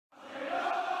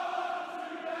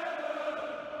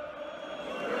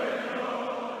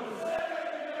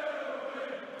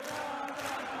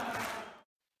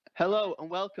Hello and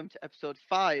welcome to episode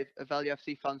 5 of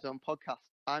LUFCFANZONE podcast.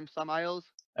 I'm Sam Isles.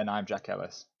 And I'm Jack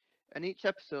Ellis. And each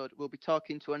episode we'll be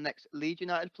talking to our next Leeds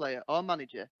United player or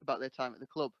manager about their time at the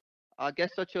club. Our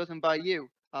guests are chosen by you,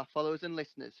 our followers and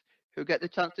listeners, who get the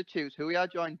chance to choose who we are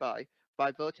joined by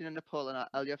voting in a poll on our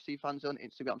LUFCFANZONE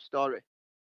Instagram story.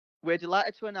 We're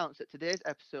delighted to announce that today's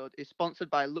episode is sponsored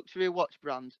by luxury watch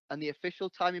brands and the official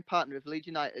timing partner of Leeds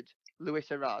United, Louis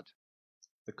Erard.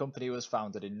 The company was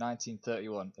founded in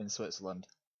 1931 in Switzerland,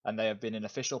 and they have been an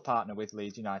official partner with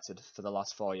Leeds United for the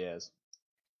last 4 years.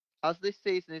 As this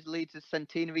season is Leeds'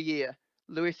 centenary year,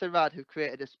 Louis Erard have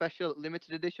created a special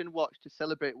limited edition watch to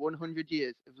celebrate 100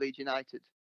 years of Leeds United.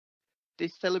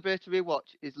 This celebratory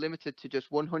watch is limited to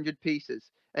just 100 pieces,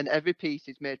 and every piece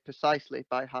is made precisely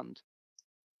by hand.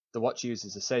 The watch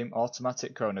uses the same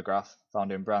automatic chronograph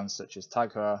found in brands such as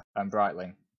Tag Heuer and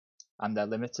Breitling, and their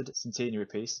limited centenary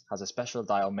piece has a special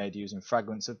dial made using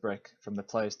fragments of brick from the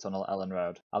Players Tunnel Ellen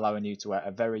Road, allowing you to wear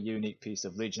a very unique piece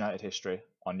of Leeds United history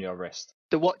on your wrist.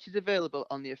 The watch is available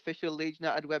on the official Leeds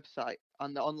United website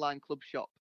and the online club shop,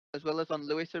 as well as on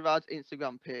Louis Erard's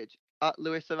Instagram page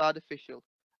 @LouisErardOfficial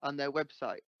and their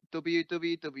website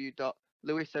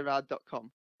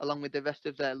www.louiserard.com, along with the rest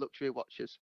of their luxury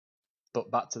watches.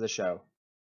 But back to the show.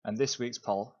 And this week's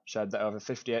poll showed that over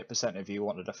 58% of you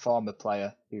wanted a former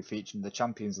player who featured in the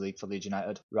Champions League for Leeds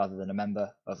United rather than a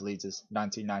member of Leeds'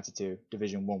 1992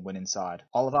 Division 1 winning side.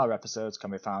 All of our episodes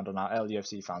can be found on our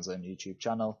LUFC FANZONE YouTube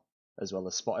channel, as well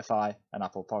as Spotify and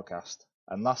Apple Podcast.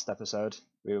 And last episode,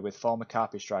 we were with former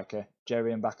Carpi striker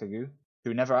Jerry Mbakagu,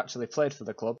 who never actually played for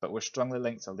the club but was strongly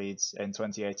linked to Leeds in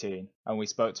 2018, and we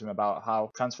spoke to him about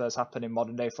how transfers happen in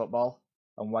modern day football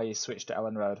and why his switch to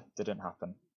Ellen Road didn't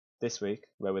happen. This week,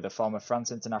 we're with a former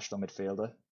France international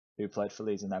midfielder who played for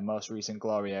Leeds in their most recent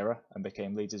glory era and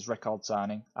became Leeds' record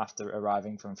signing after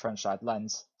arriving from French side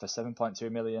Lens for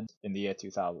 $7.2 million in the year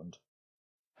 2000.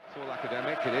 It's all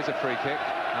academic, it is a free kick.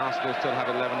 Arsenal still have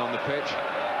 11 on the pitch.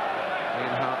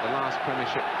 Ian Hart, the last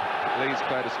Premiership Leeds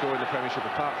player to score in the Premiership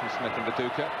apart from Smith and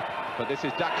Viduka. But this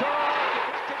is Dacourt,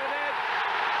 it's given in.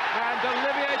 And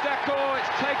Olivier Dacourt,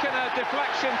 it's taken a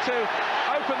deflection to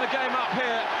open the game up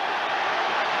here.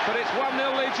 But it's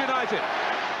 1-0 Leeds United.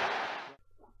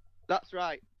 That's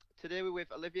right. Today we're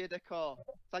with Olivier Dacourt.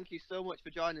 Thank you so much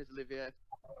for joining us, Olivier.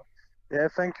 Yeah,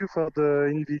 thank you for the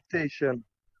invitation.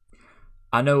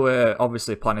 I know we're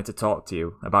obviously planning to talk to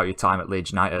you about your time at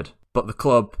Leeds United, but the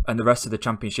club and the rest of the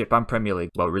Championship and Premier League,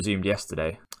 resumed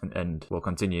yesterday and will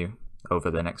continue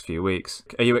over the next few weeks.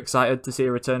 Are you excited to see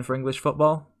a return for English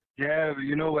football? Yeah,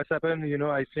 you know what's happened?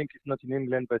 I think it's not in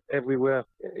England, but everywhere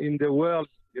in the world,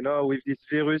 with this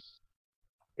virus,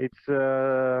 it's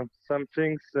some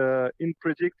things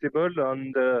unpredictable,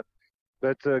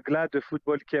 but glad the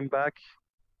football came back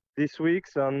this week,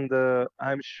 and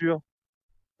I'm sure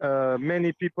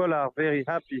many people are very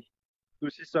happy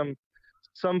to see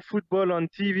some football on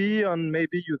TV, and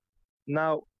maybe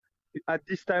now at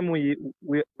this time we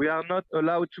are not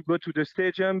allowed to go to the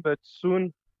stadium, but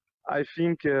soon I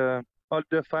think all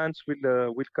the fans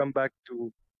will come back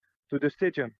to the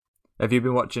stadium. Have you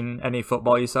been watching any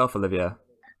football yourself, Olivier?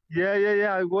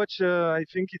 Yeah. I watched. I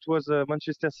think it was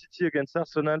Manchester City against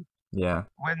Arsenal. Yeah.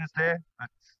 Wednesday,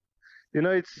 but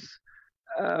it's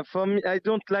for me. I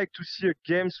don't like to see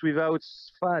games without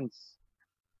fans.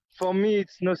 For me,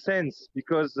 it's no sense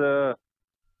because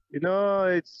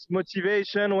it's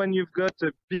motivation when you've got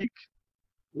a big,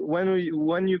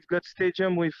 when you've got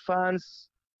stadium with fans.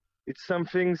 It's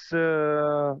something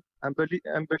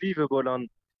unbelievable. On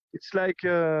it's like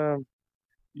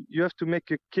you have to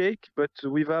make a cake, but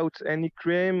without any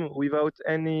cream, without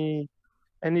any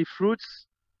fruits.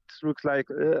 It looks like.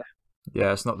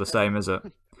 Yeah, it's not the same, is it?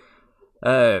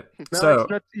 No, it's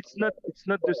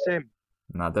not the same.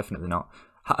 No, definitely not.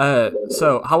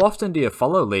 So, how often do you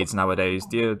follow Leeds nowadays?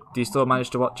 Do you still manage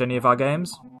to watch any of our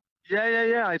games?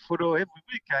 Yeah. I follow every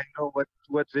week. I know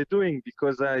what they're doing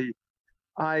because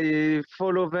I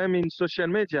follow them in social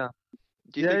media.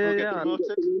 Do you think we'll get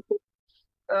promoted?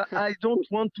 I don't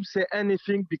want to say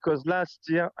anything because last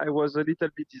year I was a little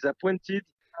bit disappointed,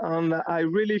 and I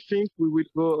really think we will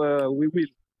go. We will.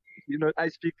 I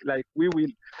speak like we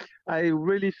will. I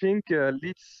really think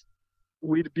Leeds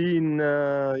will be in.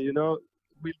 Will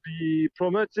be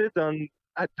promoted, and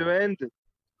at the end, it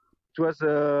was.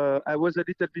 I was a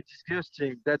little bit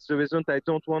disgusting. That's the reason I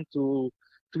don't want to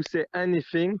say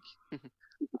anything.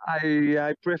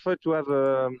 I prefer to have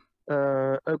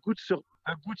a good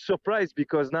surprise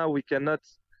because now we cannot.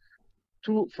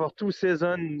 For 2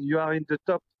 seasons, you are in the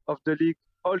top of the league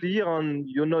all year, and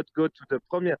you not go to the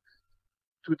Premier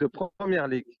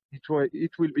League.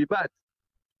 It will be bad.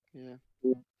 Yeah.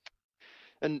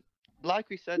 And like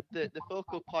we said, the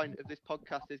focal point of this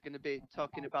podcast is going to be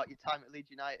talking about your time at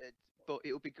Leeds United. But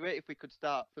it would be great if we could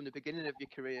start from the beginning of your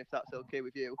career, if that's okay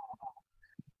with you.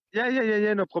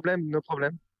 Yeah. No problem. No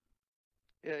problem.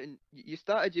 And you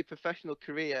started your professional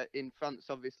career in France,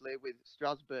 obviously, with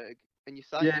Strasbourg, and you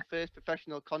signed Yeah. your first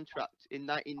professional contract in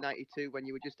 1992 when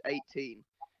you were just 18.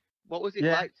 What was it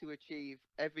Yeah. like to achieve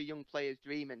every young player's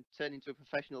dream and turn into a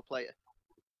professional player?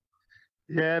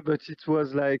 Yeah, but it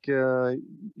was like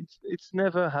it's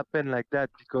never happened like that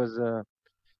because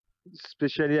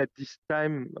especially at this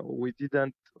time we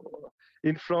didn't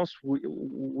in France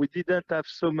we didn't have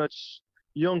so much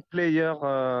young player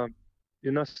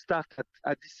start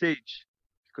at this age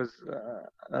because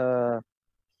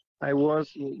I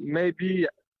was maybe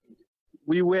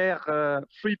we were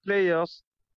 3 players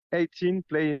 18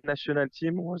 playing national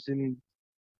team was in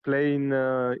playing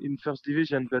in first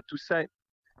division, but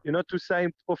to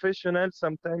sign professional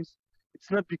sometimes it's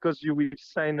not because you will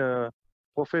sign a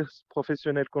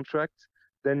professional contract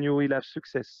then you will have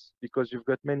success because you've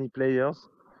got many players.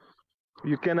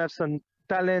 You can have some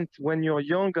talent when you're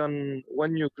young and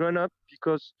when you're grown up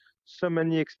because so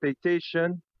many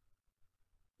expectation.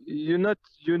 You not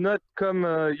become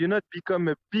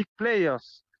a big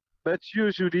players, but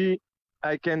usually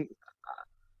I can.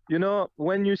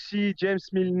 When you see James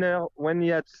Milner when he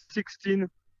had 16,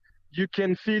 you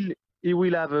can feel he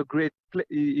will have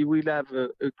he will have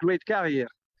a great career.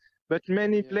 But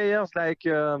many players like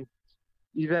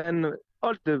even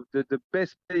all the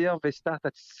best players they start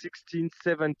at 16,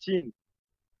 17.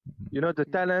 The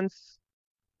talents.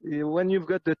 When you've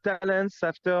got the talents,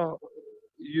 after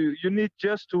you need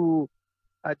just to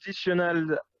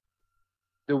additional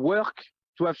the work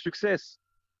to have success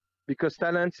because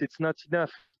talents it's not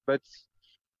enough. But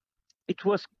it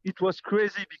was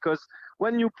crazy because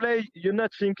when you play, you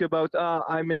not think about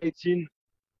I'm 18,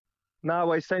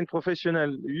 now I sign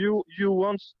professional. You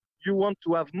want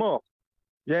to have more.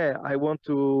 Yeah, I want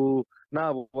to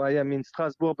now I am in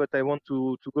Strasbourg, but I want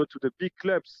to go to the big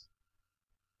clubs.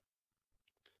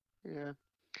 Yeah.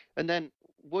 And then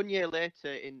 1 year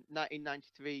later, in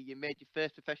 1993, you made your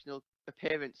first professional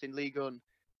appearance in Ligue 1.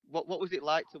 What was it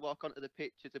like to walk onto the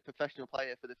pitch as a professional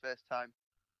player for the first time?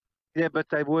 Yeah, but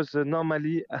I was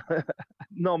normally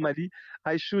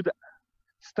I should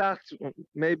start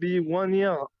maybe 1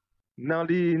 year,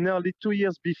 nearly 2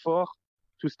 years before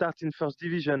to start in first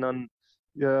division, and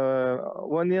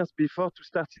 1 year before to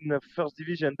start in the first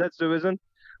division. That's the reason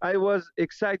I was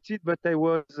excited, but I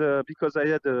was because I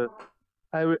had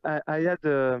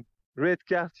a red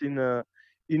card in the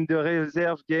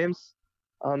reserve games,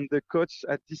 and the coach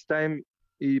at this time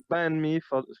he banned me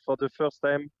for the first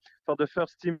time for the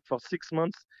first team for 6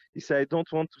 months. He said, "I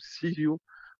don't want to see you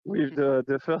with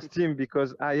the first team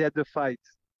because I had a fight."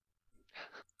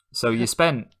 So you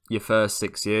spent your first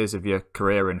 6 years of your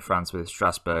career in France with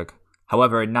Strasbourg.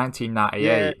 However, in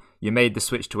 1998, you made the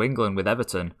switch to England with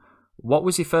Everton. What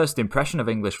was your first impression of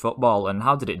English football, and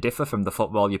how did it differ from the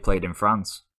football you played in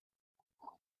France?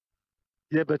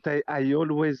 Yeah, but I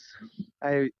always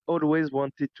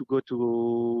wanted to go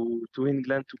to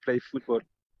England to play football,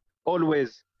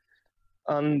 always,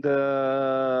 and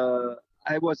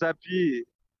I was happy.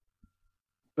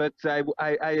 But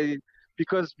I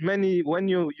because when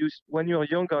you're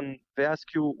young and they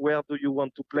ask you where do you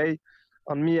want to play,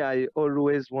 on me I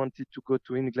always wanted to go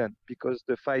to England because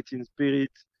the fighting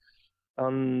spirit,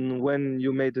 and when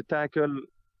you made a tackle,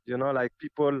 like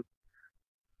people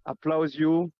applaud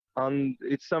you, and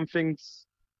it's something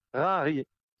rare.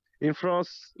 In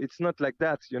France, it's not like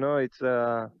that.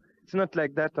 It's not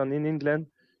like that. And in England,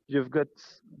 you've got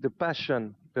the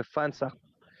passion. The fans are.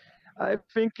 I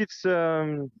think it's.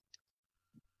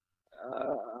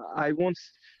 I won't.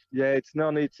 Yeah, it's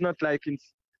not like in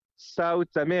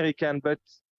South American, but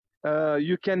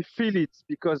you can feel it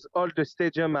because all the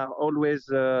stadium are always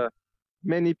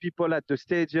many people at the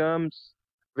stadiums.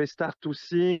 They start to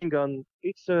sing, and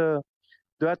it's the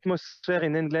atmosphere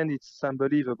in England. It's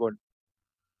unbelievable.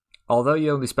 Although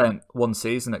you only spent one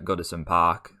season at Goodison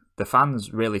Park, the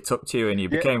fans really took to you, and you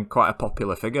became quite a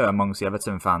popular figure amongst the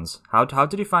Everton fans. How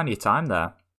did you find your time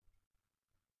there?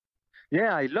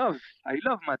 Yeah, I love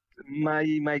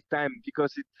my time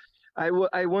because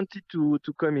I wanted to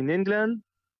come in England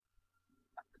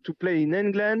to play in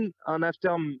England, and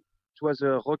after it was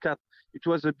a rocket. It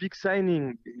was a big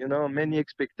signing, many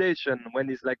expectation when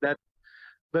it's like that.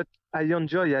 But I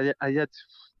enjoy. I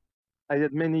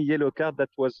had many yellow cards. That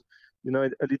was, a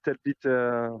little bit.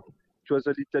 It was a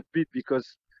little bit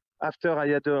because after I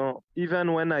had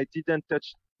even when I didn't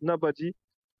touch nobody,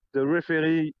 the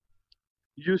referee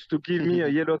used to give me a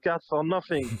yellow card for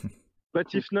nothing.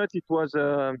 But if not, it was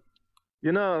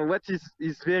you know what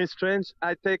is very strange.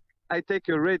 I take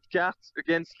a red card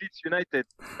against Leeds United.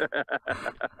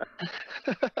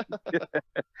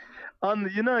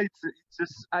 And you know, it's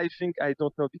just, I think, I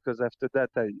don't know, because after that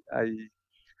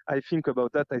I think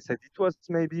about that. I said it was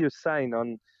maybe a sign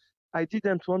on. I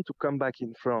didn't want to come back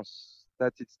in France.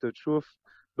 That it's the truth.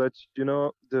 But you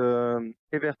know, the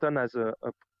Everton has a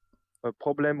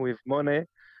problem with money,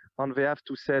 and they have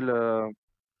to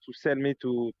sell me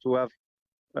to have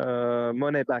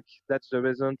money back. That's the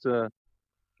reason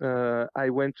I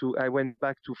went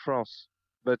back to France.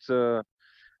 But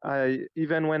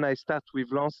even when I start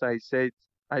with Lens, I said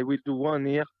I will do 1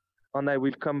 year and I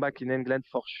will come back in England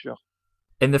for sure.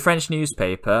 In the French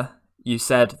newspaper, you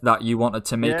said that you wanted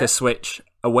to make a switch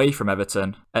away from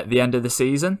Everton at the end of the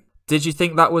season. Did you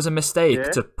think that was a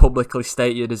mistake to publicly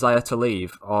state your desire to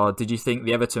leave, or did you think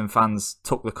the Everton fans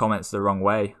took the comments the wrong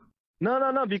way?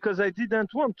 No, because I didn't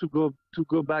want to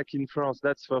go back in France.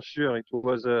 That's for sure. It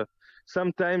was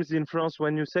sometimes in France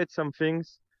when you said some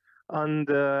things, and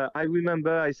I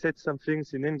remember I said some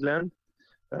things in England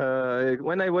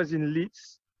when I was in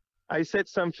Leeds. I said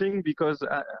something because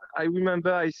I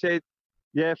remember I said,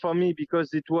 yeah, for me,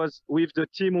 because it was with the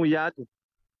team we had,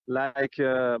 like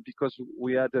because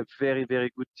we had a very, very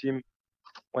good team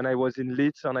when I was in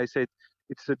Leeds, and I said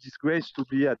it's a disgrace to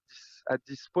be at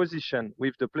this position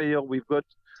with the player we've got.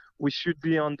 We should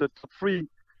be on the top 3.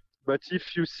 But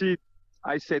if you see,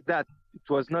 I said that it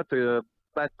was not a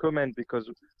bad comment because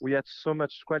we had so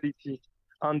much quality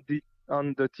on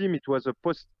the team. It was a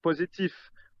positive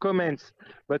comment.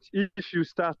 But if you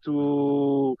start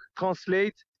to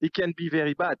translate, it can be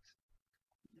very bad,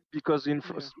 because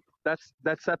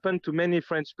that's happened to many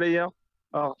French players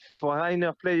or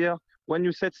foreigner players. When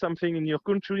you said something in your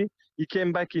country, he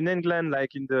came back in England,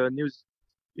 like in the news,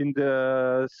 in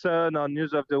the Sun or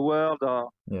News of the World or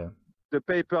the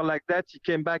paper like that. He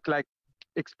came back like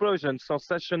explosion,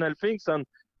 sensational things, and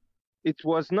it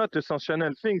was not a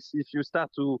sensational things. If you start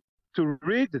to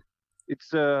read,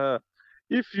 it's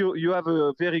if you have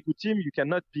a very good team, you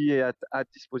cannot be at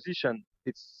this position.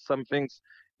 It's something.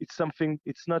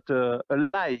 It's not a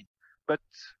lie. But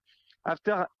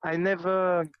after,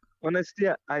 honestly,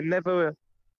 I never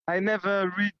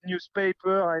read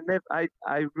newspaper.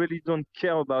 I really don't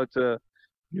care about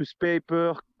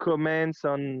newspaper comments.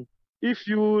 And if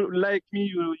you like me,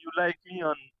 you like me,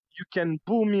 and you can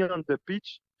boo me on the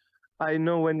pitch. I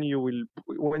know when you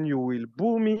will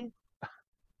boo me.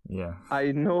 Yeah.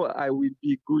 I know I will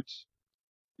be good.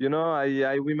 You know,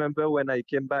 I remember when I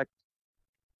came back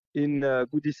in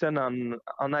Goodison,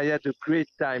 and I had a great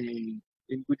time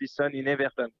in Goodison, in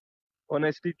Everton.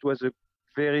 Honestly, it was a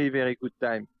very, very good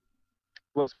time.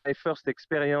 It was my first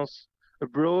experience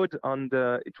abroad, and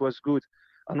it was good.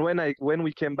 And when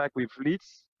we came back with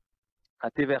Leeds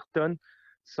at Everton,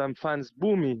 some fans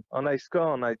boo me, and I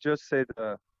score, and I just said,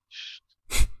 shh,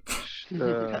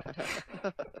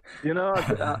 you know,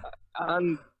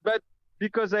 but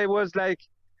because I was like,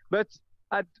 but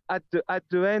at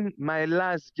the end, my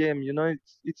last game, you know,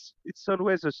 it's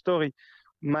always a story.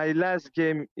 My last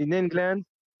game in England,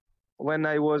 when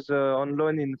I was on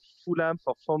loan in Fulham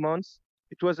for 4 months,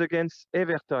 it was against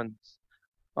Everton,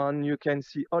 and you can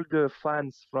see all the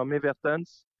fans from Everton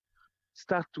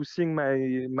start to sing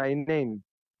my name,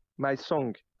 my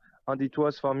song, and it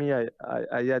was for me.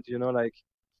 I had, you know, like,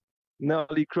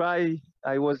 nearly cry.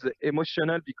 I was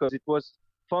emotional because it was,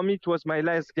 for me, it was my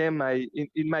last game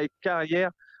in my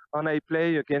career, and I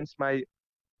play against my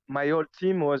old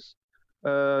team was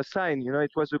sign. You know,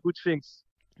 it was a good thing.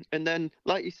 And then,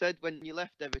 like you said, when you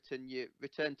left Everton, you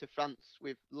returned to France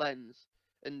with Lens.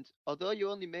 And although you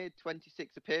only made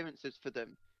 26 appearances for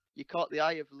them, you caught the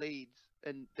eye of Leeds,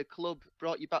 and the club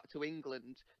brought you back to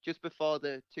England just before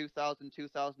the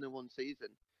 2000-2001 season.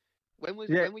 When were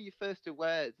you first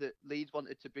aware that Leeds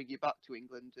wanted to bring you back to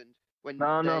England, and when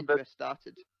the interest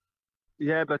started?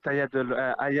 Yeah, but I had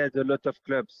a lot of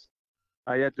clubs.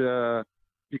 I had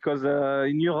because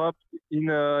in Europe, in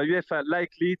UEFA,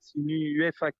 like Leeds, in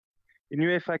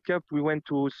UEFA Cup, we went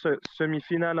to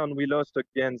semi-final and we lost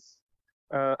against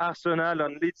Arsenal,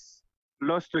 and Leeds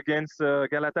lost against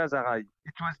Galatasaray.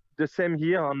 It was the same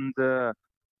here, and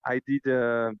I did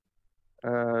the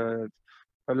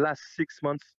last 6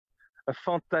 months, a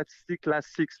fantastic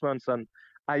last 6 months, and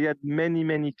I had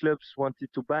many clubs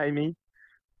wanted to buy me,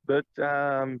 but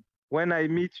when I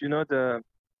meet, you know, the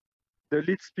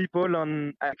Leeds people,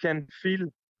 and I can feel,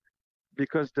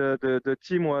 because the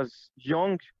team was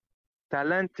young,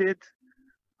 talented,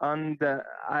 and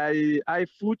I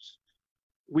thought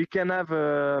we can have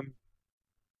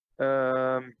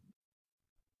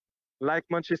like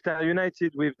Manchester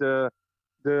United with the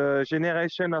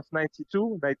generation of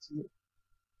 92, 90.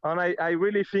 And I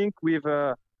really think with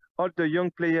all the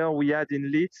young players we had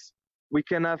in Leeds, we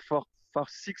can have for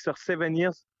 6 or 7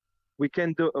 years, we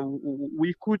could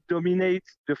dominate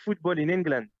the football in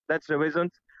England. That's the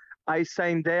reason I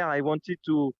signed there. I wanted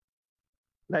to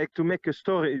make a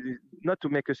story, not to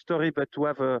make a story, but to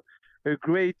have a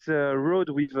great road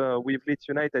with Leeds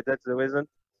United. That's the reason.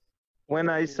 When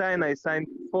I signed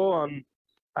 4, and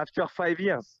after 5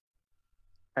 years,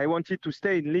 I wanted to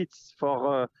stay in Leeds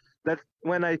for that.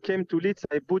 When I came to Leeds,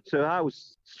 I bought a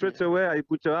house straight away. I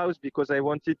bought a house because I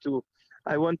wanted to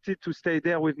stay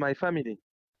there with my family.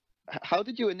 How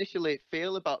did you initially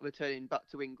feel about returning back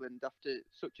to England after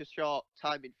such a short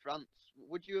time in France?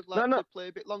 Would you have liked to play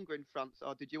a bit longer in France,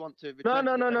 or did you want to return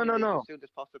to the Premier League as soon as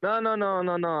possible? No.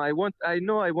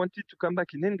 I wanted to come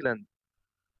back in England.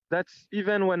 That's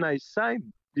even when I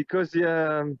signed, because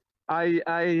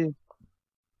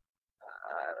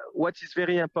what is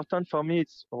very important for me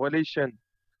is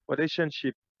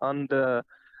relationship, and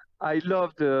I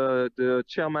love the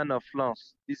chairman of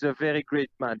Lens. He's a very great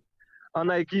man,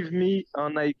 and I give him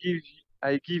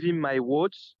my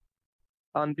words,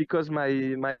 and because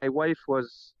my wife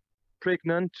was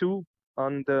pregnant too,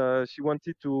 and she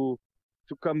wanted to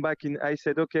come back in. I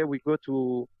said, okay, we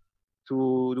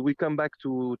come back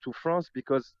to France,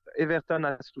 because Everton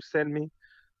has to sell me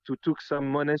to took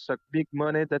some money, some big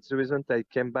money. That's the reason I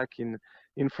came back in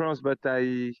France. But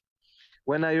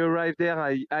when I arrived there,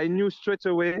 I knew straight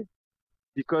away,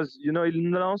 because in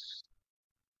Lens,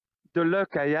 the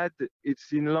luck I had,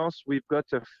 it's in Lens.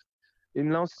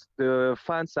 In Lens, the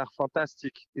fans are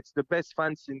fantastic. It's the best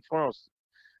fans in France.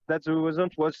 That's the reason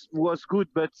was good.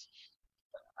 But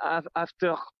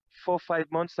after 4 or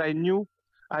 5 months, I knew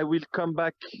I will come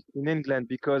back in England,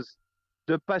 because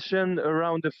the passion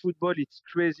around the football, it's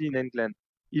crazy in England,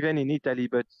 even in Italy.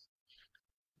 But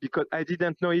because I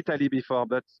didn't know Italy before,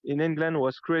 but in England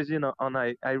was crazy, and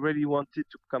I really wanted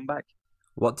to come back.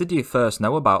 What did you first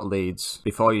know about Leeds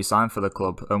before you signed for the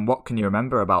club, and what can you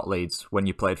remember about Leeds when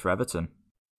you played for Everton?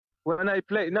 When I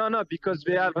play, because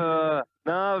they have how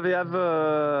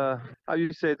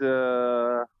you say,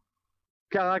 the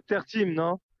character team,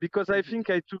 no? Because I think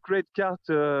I took red card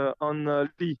on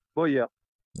Lee Boyer.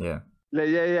 Yeah.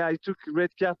 Yeah, I took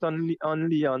red card on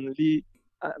Lee.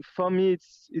 For me,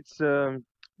 it's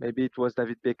maybe it was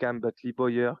David Beckham, but Lee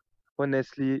Boyer.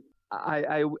 Honestly,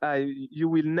 you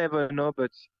will never know,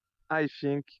 but I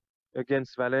think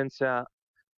against Valencia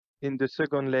in the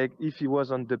second leg, if he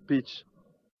was on the pitch,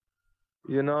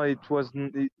 it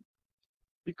wasn't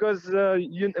because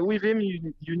with him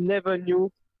you never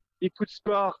knew he could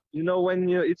score. When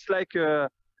it's like a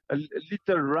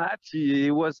little rat.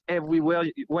 He was everywhere.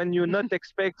 When you not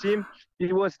expect him,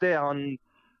 he was there. And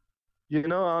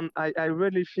I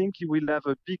really think he will have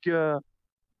a bigger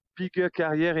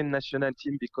career in national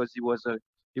team, because he was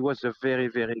a very,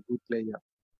 very good player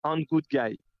and good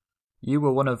guy. You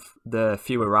were one of the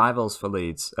few arrivals for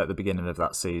Leeds at the beginning of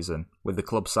that season, with the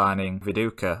club signing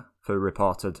Viduka for a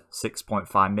reported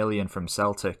 6.5 million from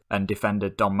Celtic, and defender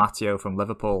Don Matteo from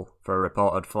Liverpool for a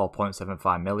reported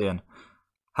 4.75 million.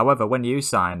 However, when you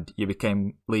signed, you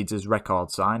became Leeds'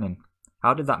 record signing.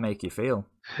 How did that make you feel?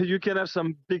 You can have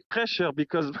some big pressure,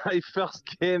 because my first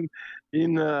game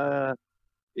in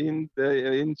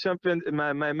Champions,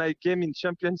 my game in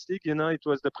Champions League, it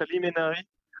was the preliminary.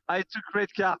 I took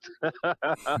red card.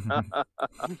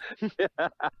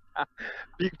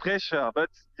 Big pressure, but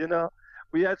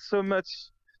we had so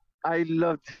much. I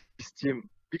loved this team,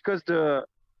 because the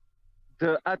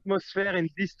atmosphere in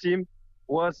this team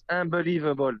was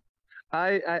unbelievable.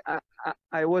 I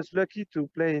was lucky to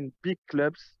play in big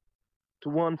clubs, to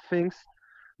win things,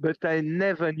 but I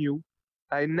never knew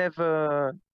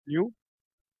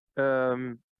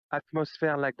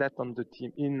atmosphere like that on the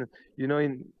team. In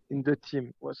the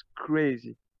team was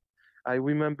crazy. I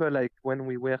remember, like, when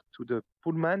we were to the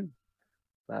Pullman,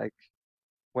 like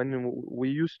when we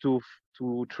used to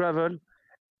travel,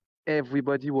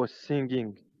 everybody was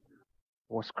singing.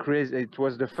 It was crazy. It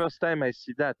was the first time I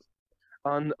see that.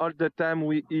 And all the time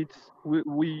we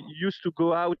used to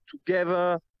go out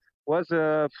together.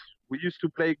 We used to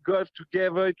play golf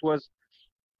together. It was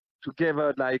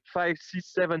together like 5,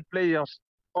 6, 7 players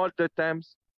all the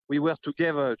times. We were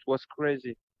together. It was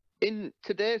crazy. In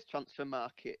today's transfer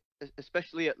market,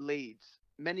 especially at Leeds,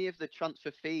 many of the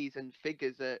transfer fees and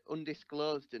figures are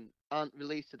undisclosed and aren't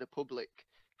released to the public.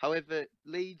 However,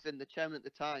 Leeds and the chairman at the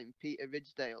time, Peter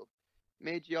Ridsdale,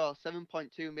 made your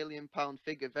 £7.2 million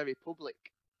figure very public.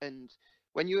 And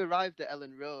When you arrived at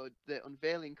Ellen Road, the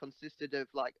unveiling consisted of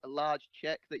like a large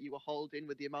cheque that you were holding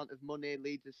with the amount of money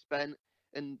Leeds has spent,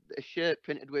 and a shirt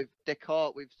printed with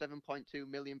Dacourt with £7.2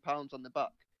 million on the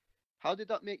back. How did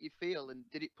that make you feel, and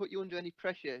did it put you under any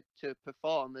pressure to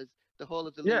perform, as the whole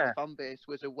of the Leeds Yeah, fan base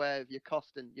was aware of your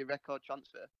cost and your record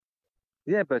transfer?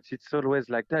 yeah, but it's always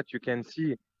like that. You can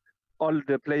see all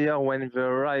the player when they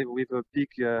arrive with a big,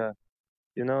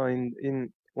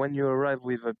 in when you arrive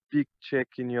with a big check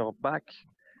in your back,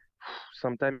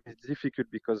 sometimes it's difficult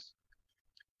because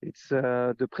it's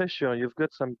the pressure. You've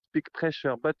got some big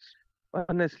pressure. But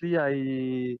honestly,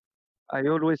 I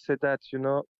always say that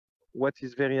what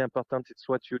is very important. It's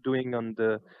what you're doing on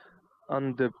the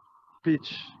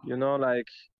pitch. Like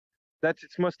that.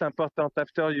 It's most important.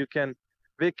 After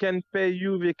they can pay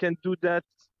you. They can do that.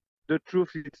 The truth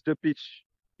is the pitch.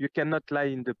 You cannot lie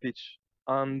in the pitch.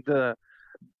 And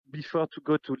before to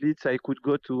go to Leeds, I could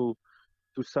go to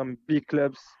some big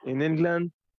clubs in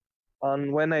England.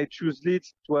 And when I choose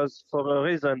Leeds, it was for a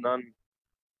reason. And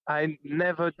I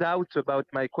never doubt about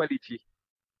my quality.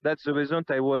 That's the reason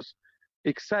I was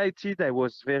excited. I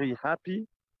was very happy.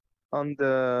 And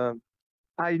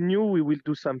I knew we will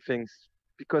do some things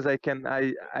because I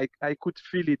could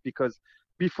feel it, because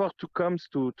before to come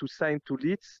to sign to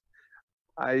Leeds,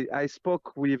 I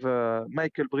spoke with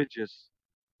Michael Bridges.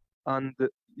 And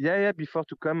before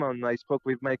to come on, I spoke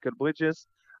with Michael Bridges,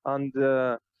 and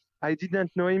I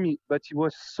didn't know him, but he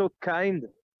was so kind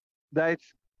that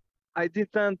I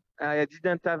didn't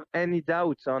have any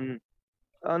doubts on.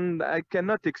 And I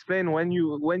cannot explain when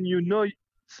you know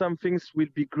some things will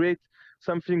be great,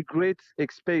 something great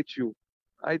expects you.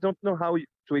 I don't know how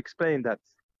to explain that.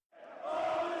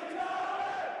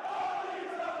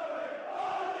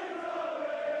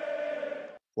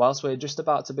 Whilst we're just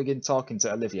about to begin talking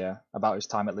to Olivier about his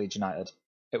time at Leeds United,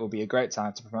 it will be a great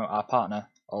time to promote our partner,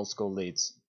 Old School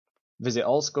Leeds. Visit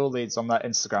Old School Leeds on their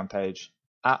Instagram page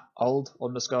at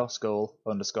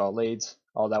old_school_Leeds,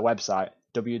 or their website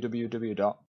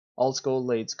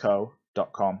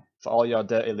www.oldschoolleedsco.com for all your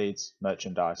Dirty Leeds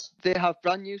merchandise. They have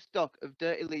brand new stock of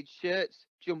Dirty Leeds shirts,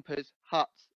 jumpers,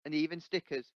 hats, and even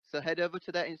stickers, so head over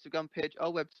to their Instagram page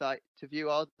or website to view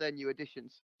all their new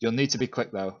additions. You'll need to be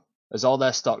quick though, as all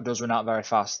their stock does run out very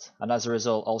fast, and as a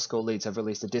result, Old School Leeds have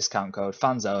released a discount code,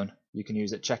 FANZONE, you can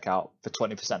use at checkout for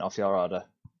 20% off your order.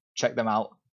 Check them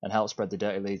out and help spread the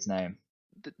Dirty Leeds name.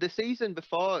 The season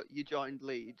before you joined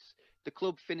Leeds, the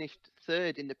club finished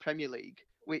third in the Premier League,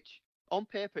 which on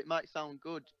paper it might sound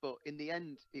good, but in the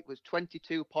end it was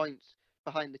 22 points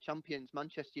behind the champions,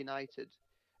 Manchester United.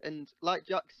 And like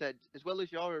Jack said, as well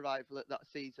as your arrival at that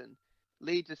season,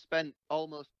 Leeds has spent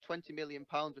almost £20 million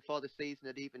before the season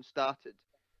had even started.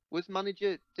 Was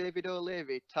manager David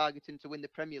O'Leary targeting to win the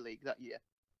Premier League that year?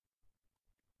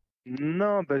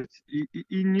 No, but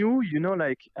he knew,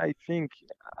 like, I think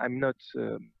I'm not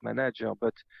a manager,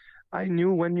 but I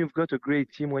knew when you've got a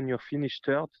great team, when you finish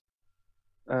third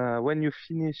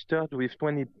with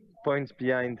 20 points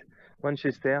behind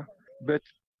Manchester, but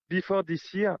before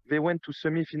this year, they went to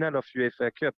semi-final of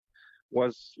UEFA Cup.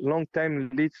 Was long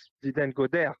time Leeds didn't go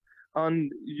there,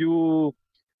 and you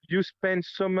spend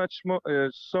so much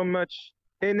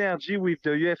energy with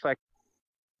the UEFA.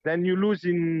 Then you lose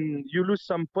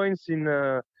some points in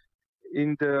the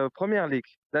Premier League.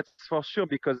 That's for sure,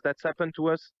 because that's happened to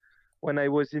us when I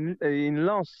was in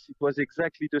Lens. It was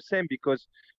exactly the same, because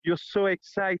you're so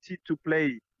excited to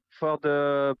play for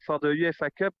the UEFA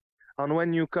Cup, and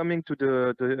when you're coming to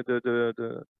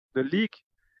the league,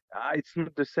 it's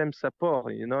not the same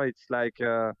support. It's like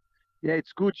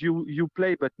it's good you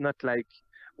play, but not like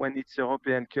when it's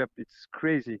European Cup. It's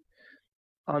crazy.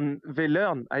 And they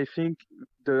learn. I think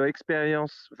the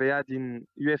experience they had in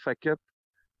UEFA Cup,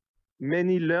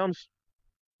 many learns.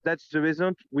 That's the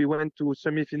reason we went to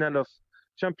semi-final of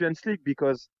Champions League,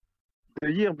 because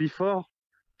the year before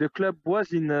the club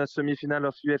was in a semi-final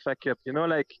of UEFA Cup.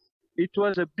 Like it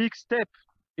was a big step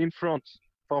in front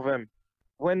for them.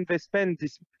 When they spend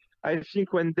this, I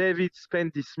think when David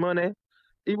spent this money,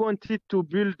 he wanted to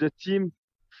build the team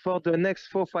for the next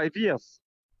 4 or 5 years,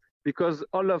 because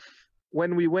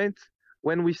when we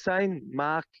signed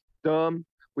Mark, Dom,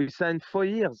 we signed 4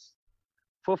 years,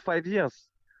 4 or 5 years,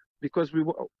 because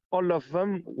all of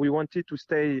them, we wanted to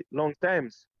stay long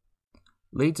times.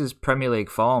 Leeds' Premier League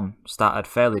form started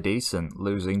fairly decent,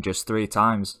 losing just 3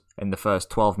 times in the first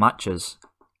 12 matches.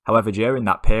 However, during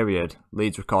that period,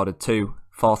 Leeds recorded 2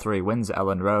 4-3 wins at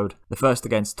Ellen Road, the first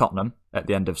against Tottenham at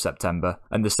the end of September,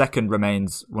 and the second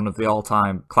remains one of the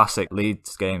all-time classic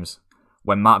Leeds games,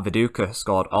 when Mark Viduka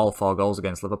scored all 4 goals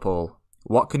against Liverpool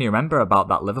What can you remember about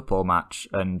that Liverpool match,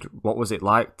 and what was it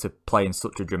like to play in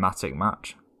such a dramatic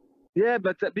match? Yeah,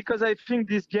 but because I think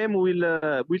this game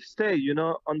will stay,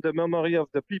 on the memory of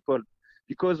the people.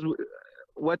 Because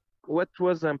what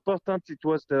was important,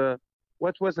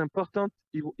 what was important.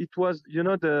 It was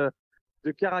the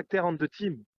character on the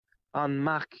team, and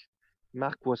Mark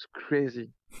was crazy.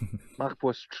 Mark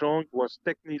was strong, was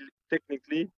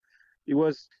technically. He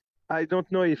was. I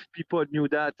don't know if people knew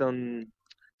that, and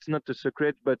it's not a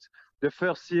secret. But the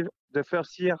first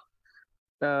year,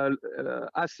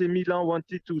 AC Milan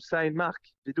wanted to sign Mark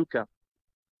Viduka.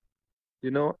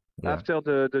 Yeah. After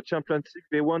the Champions League,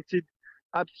 they wanted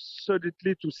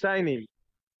absolutely to sign him.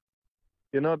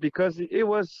 Because it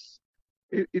was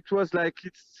like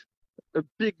it's a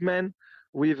big man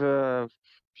with a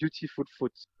beautiful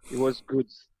foot. It was good.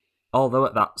 Although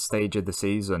at that stage of the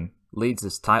season,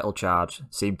 Leeds' title charge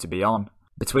seemed to be on.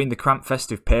 Between the cramped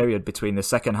festive period between the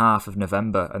second half of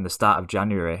November and the start of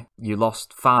January, you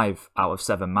lost 5 out of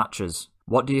 7 matches.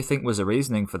 What do you think was the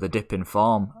reasoning for the dip in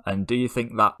form, and do you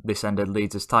think that this ended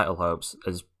Leeds' title hopes,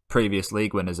 as previous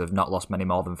league winners have not lost many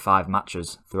more than 5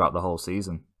 matches throughout the whole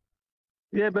season?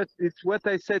 Yeah, but it's what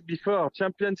I said before.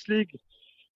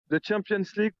 The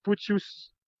Champions League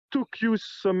took you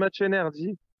so much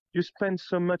energy. You spend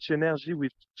so much energy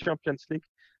with Champions League.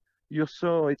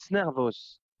 It's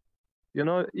nervous.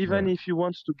 Even if you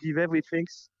want to give everything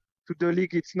to the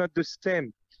league, it's not the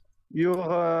same.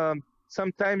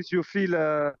 Sometimes you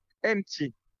feel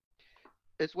empty.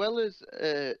 As well as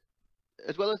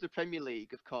the Premier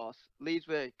League, of course, Leeds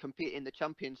were competing in the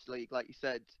Champions League, like you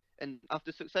said, and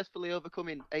after successfully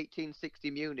overcoming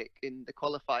 1860 Munich in the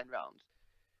qualifying round,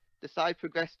 the side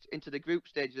progressed into the group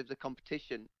stages of the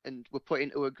competition and were put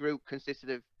into a group consisted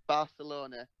of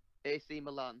Barcelona, AC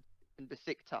Milan, and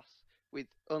Besiktas, with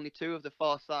only 2 of the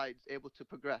 4 sides able to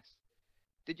progress.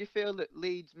 Did you feel that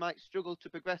Leeds might struggle to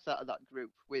progress out of that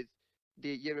group, with the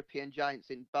European giants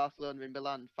in Barcelona and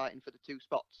Milan fighting for the 2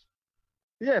 spots?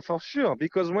 Yeah, for sure.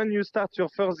 Because when you start your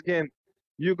first game,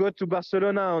 you go to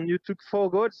Barcelona and you took 4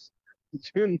 goals.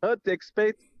 You not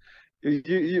expect.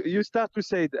 You start to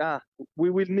say,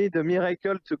 we will need a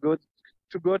miracle to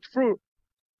go through,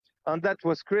 and that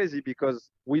was crazy because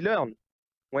we learned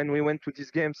when we went to these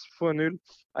games 4-0.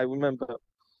 I remember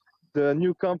the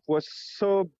new camp was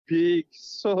so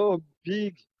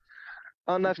big,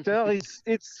 and after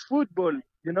it's football,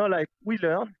 like we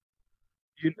learn,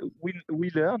 we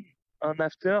learn, and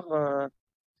after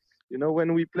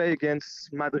when we play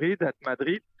against Madrid at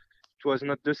Madrid, it was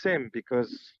not the same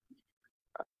because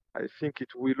I think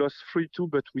we lost 3-2,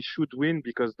 but we should win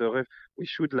because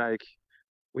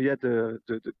we had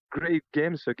the great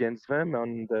games against them,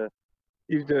 and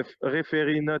if the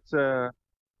referee not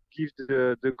give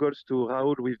the goals to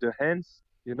Raúl with the hands,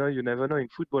 you never know in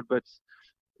football. But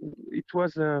it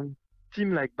was a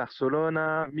team like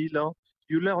Barcelona, Milan.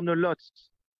 You learn a lot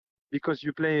because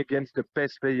you play against the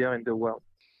best player in the world.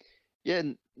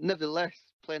 Yeah, nevertheless,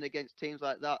 playing against teams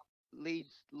like that,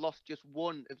 Leeds lost just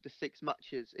 1 of the 6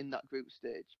 matches in that group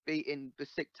stage, beating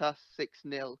Besiktas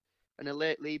 6-0, and a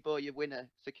late Lee Bowyer winner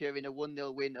securing a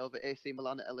 1-0 win over AC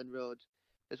Milan at Ellen Road,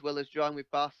 as well as drawing with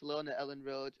Barcelona at Ellen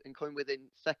Road and coming within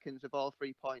seconds of all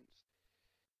 3 points.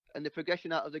 And the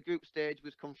progression out of the group stage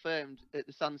was confirmed at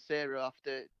the San Siro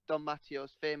after Don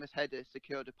Matteo's famous header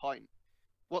secured a point.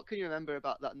 What can you remember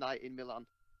about that night in Milan?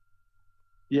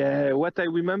 Yeah, what I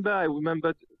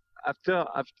remembered after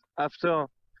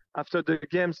the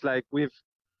games, like with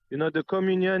the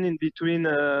communion in between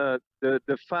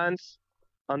the fans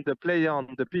and the player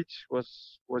on the pitch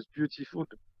was beautiful.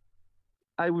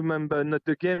 I remember not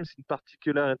the games in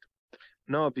particular,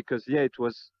 no, because it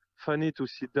was funny to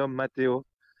see Dom Matteo,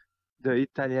 the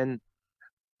Italian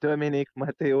Dominic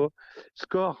Matteo,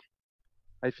 score.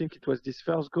 I think it was this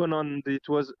first goal, and it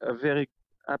was a very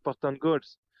important goal.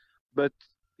 But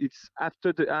it's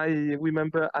I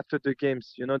remember after the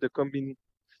games, the combine.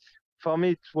 For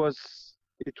me,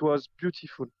 it was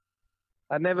beautiful.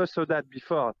 I never saw that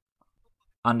before.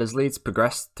 And as Leeds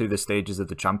progressed through the stages of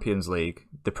the Champions League,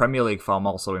 the Premier League form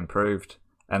also improved,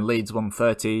 and Leeds won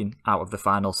 13 out of the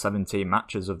final 17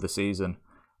 matches of the season,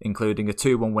 including a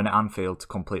 2-1 win at Anfield to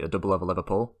complete a double over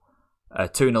Liverpool, a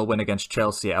 2-0 win against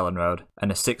Chelsea at Ellen Road,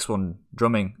 and a 6-1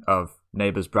 drumming of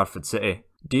neighbours Bradford City.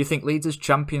 Do you think Leeds'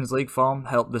 Champions League form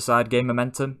helped the side gain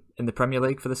momentum in the Premier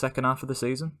League for the second half of the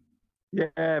season?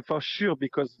 Yeah, for sure,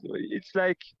 because it's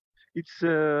like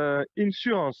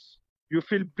insurance. You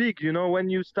feel big, when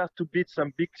you start to beat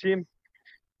some big team.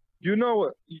 You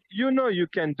know you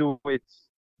can do it,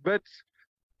 but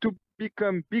to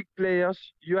become big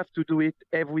players, you have to do it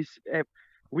every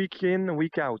week in,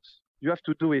 week out. You have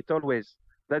to do it always.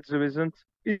 That's the reason.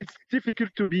 It's difficult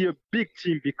to be a big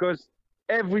team because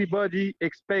everybody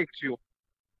expects you.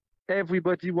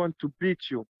 Everybody wants to beat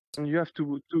you. And you have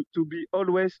to be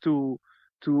always to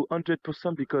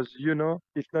 100% because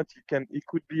if not it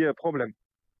could be a problem.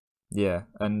 Yeah,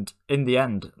 and in the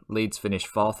end, Leeds finished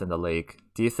 4th in the league.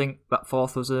 Do you think that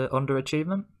 4th was an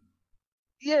underachievement?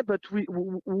 Yeah, but we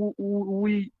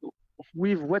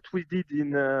with what we did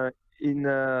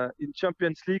in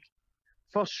Champions League,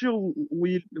 for sure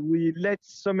we let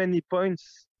so many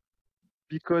points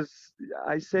because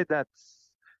I said that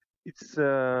it's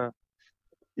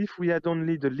if we had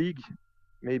only the league,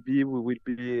 maybe we will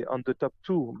be on the top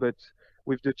 2. But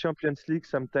with the Champions League,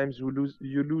 sometimes you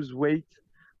lose weight,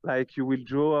 like you will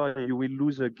draw, you will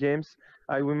lose games.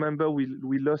 I remember we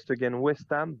lost against West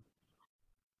Ham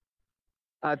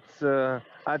at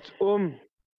home,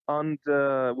 and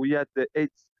we had the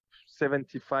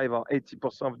 75 or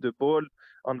 80% of the ball,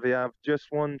 and they have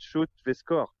just one shoot, they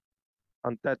score.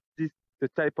 And that is the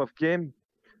type of game,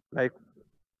 like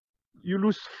you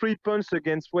lose 3 points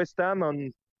against West Ham,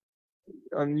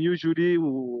 and usually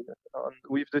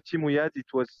with the team we had, it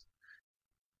was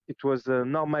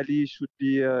normally should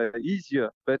be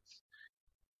easier. But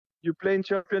you play in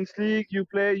Champions League,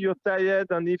 you're tired,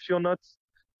 and if you're not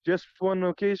just one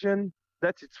occasion,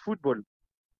 that's it's football.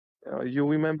 You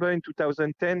remember in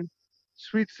 2010,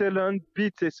 Switzerland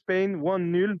beat Spain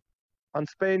 1-0, and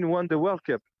Spain won the World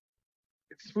Cup.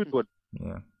 It's football.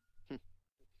 Yeah.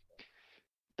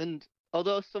 And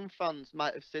although some fans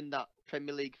might have seen that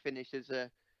Premier League finish as a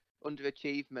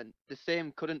underachievement, the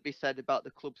same couldn't be said about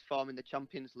the club's form in the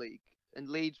Champions League. And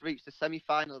Leeds reached the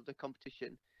semi-final of the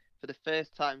competition for the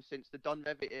first time since the Don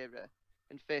Revie era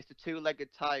and faced a 2-legged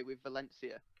tie with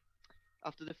Valencia.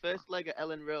 After the first leg at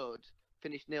Ellen Road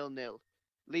finished 0-0,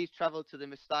 Leeds travelled to the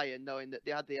Mestalla knowing that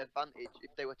they had the advantage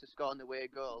if they were to score an away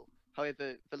goal.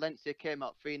 However, Valencia came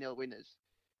out 3-0 winners.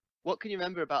 What can you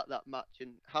remember about that match,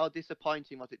 and how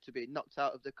disappointing was it to be knocked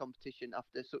out of the competition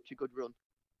after such a good run?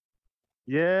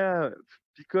 Yeah,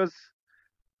 because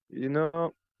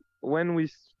when we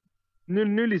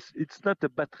 0-0 it's not a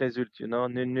bad result,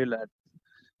 0-0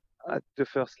 at the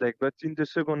first leg, but in the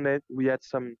second leg we had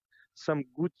some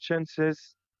good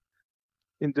chances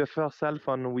in the first half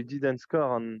and we didn't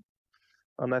score, and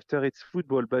after it's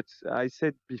football. But I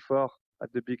said before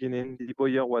at the beginning, the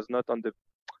Boyer was not on the,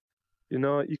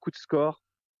 he could score,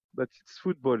 but it's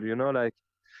football,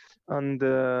 and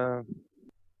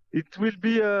it will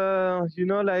be a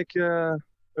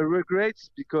regret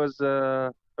because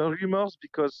a remorse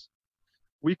because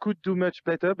we could do much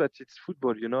better, but it's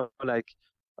football,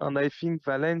 and I think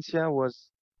Valencia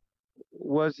was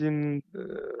in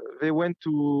they went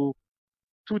to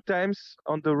 2 times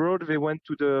on the road. They went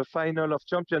to the final of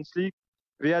Champions League.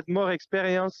 They had more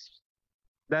experience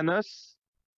than us,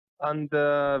 and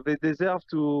they deserve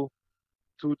to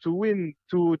win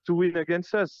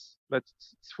against us. But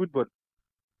it's football.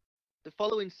 The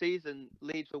following season,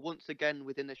 Leeds were once again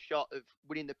within a shot of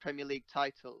winning the Premier League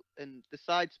title, and the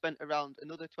side spent around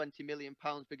another £20 million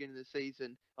beginning of the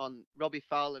season on Robbie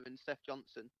Fowler and Seth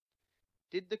Johnson.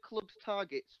 Did the club's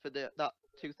targets for that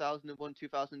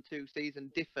 2001-2002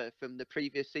 season differ from the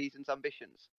previous season's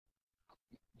ambitions?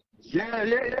 Yeah.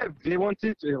 They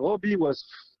wanted. Robbie was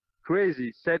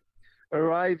crazy. Seth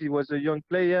arrived. He was a young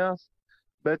player,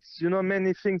 but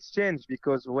many things changed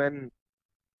because when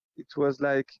it was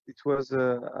I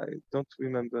don't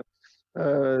remember.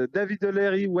 David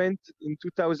O'Leary went in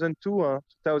 2002,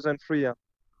 2003.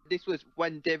 This was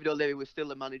when David O'Leary was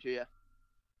still a manager, yeah?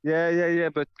 Yeah.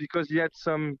 But because he had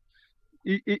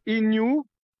he knew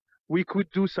we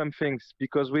could do some things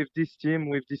because with this team,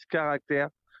 with this character,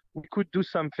 we could do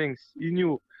some things. He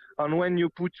knew. And when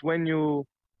you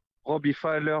Robbie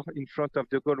Fowler in front of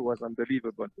the goal was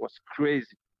unbelievable. It was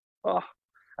crazy. Oh,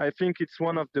 I think it's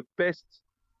one of the best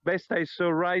I saw.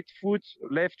 Right foot,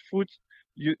 left foot.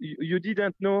 You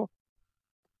didn't know.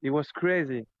 It was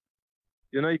crazy.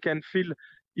 You can feel,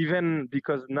 even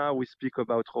because now we speak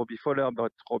about Robbie Fowler,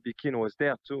 but Robbie Keane was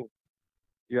there too.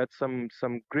 You had some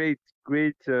great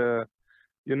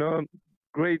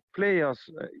great players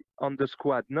on the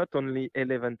squad. Not only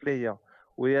 11 players.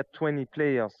 We had 20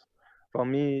 players. For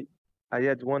me, I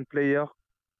had one player.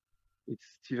 It's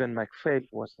Stephen McPhail.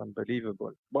 Was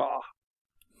unbelievable. Wow.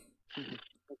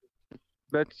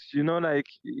 But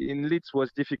in Leeds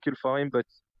was difficult for him, but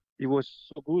he was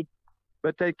so good.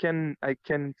 But I can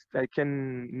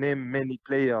name many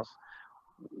players.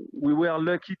 We were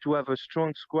lucky to have a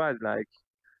strong squad like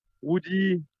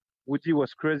Woody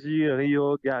was crazy.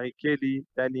 Rio, Gary Kelly,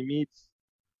 Danny Meads,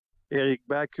 Eric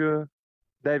Baker,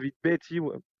 David Beatty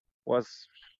was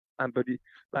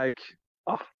like,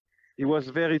 oh, it was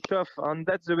very tough. And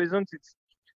that's the reason it's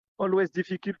always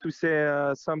difficult to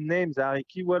say some names. Harry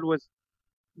Kewell was,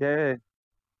 yeah,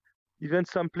 even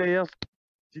some players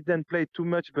didn't play too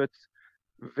much, but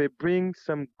they bring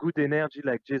some good energy,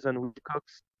 like Jason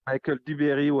Wilcox. Michael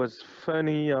Duberry was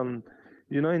funny, and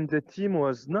in the team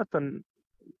was not on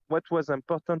what was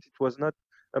important. It was not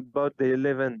about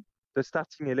the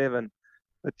starting 11,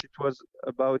 but it was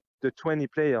about the 20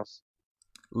 players.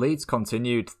 Leeds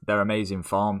continued their amazing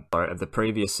form of the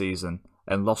previous season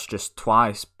and lost just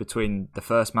twice between the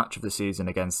first match of the season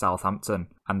against Southampton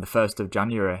and the 1st of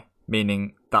January,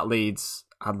 meaning that Leeds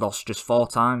had lost just 4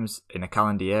 times in a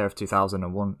calendar year of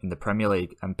 2001 in the Premier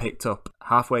League and picked up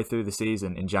halfway through the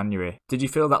season in January. Did you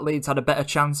feel that Leeds had a better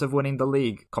chance of winning the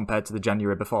league compared to the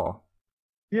January before?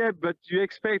 Yeah, but you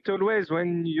expect always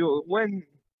when you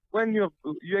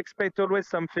expect always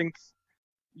some things.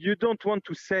 You don't want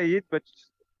to say it, but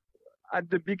at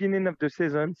the beginning of the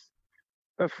seasons,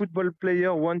 a football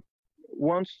player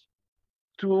wants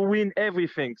to win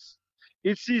everything.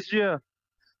 It's easier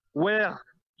where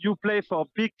you play for a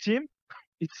big team.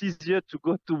 It's easier to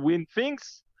go to win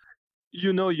things.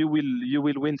 You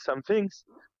will win some things,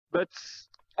 but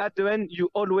at the end you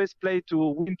always play to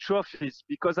win trophies,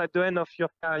 because at the end of your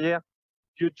career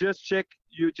you just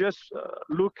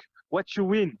look what you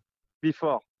win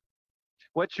before,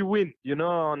 what you win,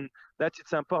 and that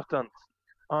it's important.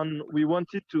 And we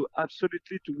wanted to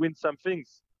absolutely to win some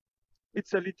things.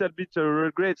 It's a little bit a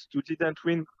regret to didn't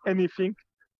win anything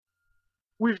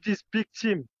with this big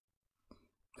team.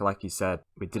 Like you said,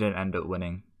 we didn't end up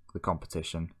winning the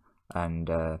competition, and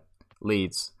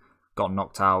Leeds got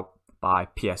knocked out by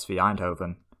PSV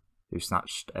Eindhoven, who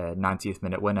snatched a 90th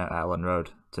minute winner at Ellen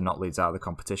Road to knock Leeds out of the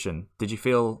competition. Did you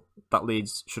feel that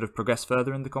Leeds should have progressed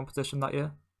further in the competition that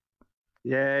year?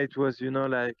 Yeah, it was,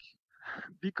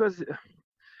 because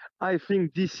I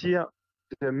think this year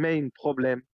the main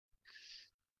problem,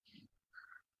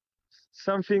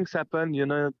 some things happen,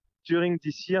 during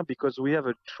this year, because we have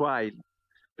a trial.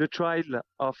 The trial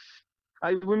of,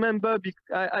 I remember,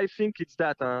 I think it's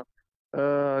that.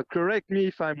 Correct me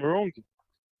if I'm wrong,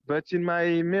 but in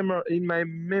my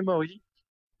memory,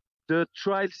 the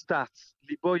trial starts.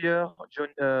 Lee Boyer,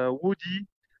 Woody,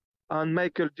 and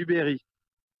Michael Duberry.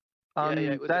 Yeah,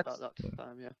 it was about that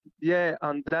time, yeah. Yeah,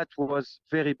 and that was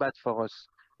very bad for us,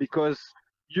 because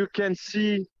you can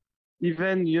see,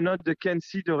 even can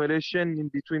see the relation in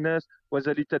between us was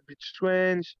a little bit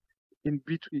strange.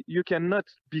 You cannot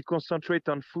be concentrate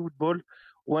on football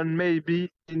when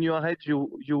maybe in your head you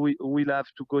will have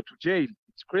to go to jail.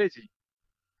 It's crazy,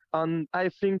 and I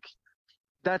think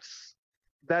that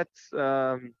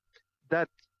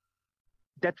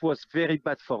was very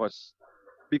bad for us,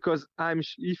 because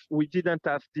if we didn't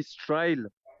have this trial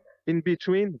in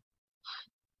between,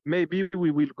 maybe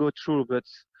we will go through, but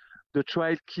the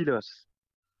trial killed us.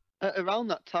 Around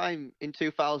that time in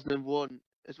 2001,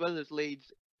 as well as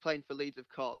Leeds, playing for Leeds, of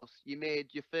course, you made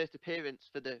your first appearance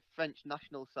for the French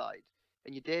national side,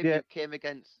 and your debut came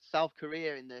against South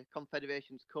Korea in the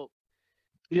Confederations Cup.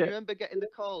 Do you remember getting the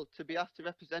call to be asked to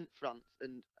represent France,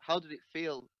 and how did it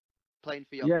feel playing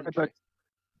for your country?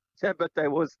 But I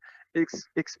was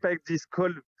expect this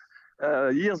call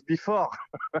years before.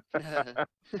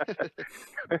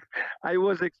 I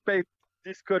was expect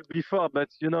this call before, but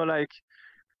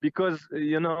because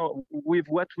with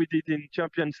what we did in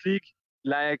Champions League,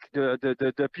 like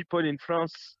the people in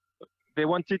France, they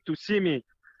wanted to see me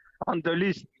on the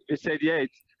list. They said, yeah,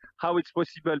 how it's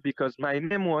possible, because my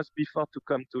name was before to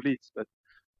come to Leeds, but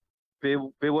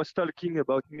they was talking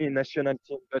about me in national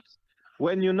team. But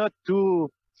when you not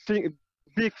do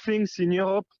big things in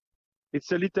Europe,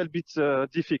 it's a little bit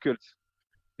difficult,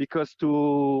 because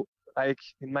like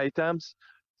in my terms,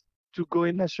 to go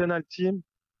in national team,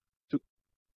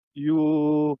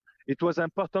 it was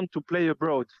important to play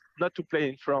abroad, not to play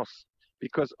in France,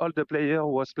 because all the players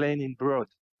was playing in abroad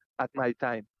at my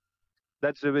time.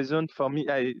 That's the reason for me.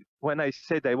 When I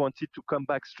said I wanted to come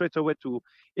back straight away to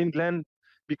England,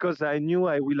 because I knew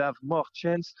I will have more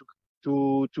chance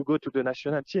to go to the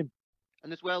national team.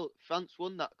 And as well, France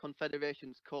won that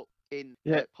Confederations Cup in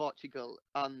Portugal,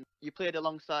 and you played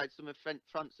alongside some of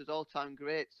France's all-time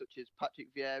greats, such as Patrick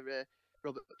Vieira,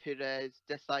 Robert Pires,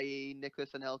 Desailly,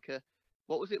 Nicolas Anelka.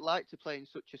 What was it like to play in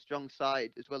such a strong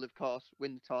side, as well, of course,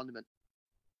 win the tournament?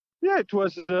 Yeah, it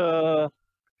was.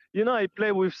 I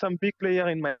play with some big player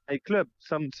in my club,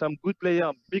 some good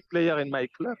player, big player in my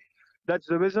club. That's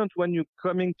the reason when you're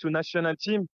coming to national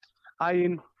team,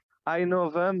 I know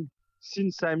them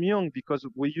since I'm young, because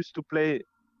we used to play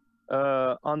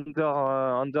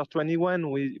under 21.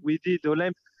 We did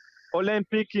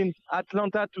Olympic in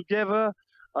Atlanta together,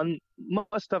 and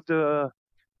most of the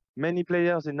many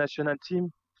players in national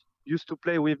team used to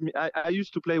play with me. I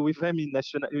used to play with them in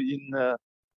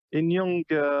young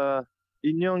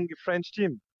French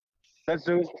team.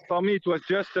 For me, it was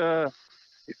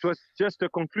just a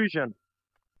conclusion.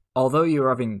 Although you were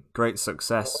having great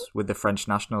success with the French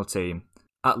national team,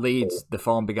 at Leeds the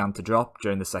form began to drop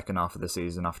during the second half of the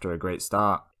season after a great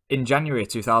start. In January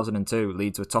 2002,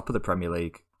 Leeds were top of the Premier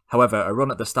League. However, a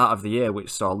run at the start of the year which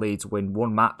saw Leeds win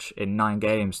one match in 9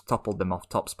 games toppled them off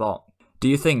top spot. Do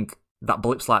you think that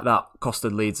blips like that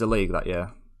costed Leeds the league that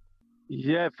year?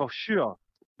 Yeah, for sure.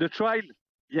 The trial,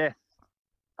 yeah.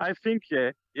 I think,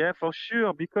 yeah, for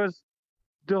sure, because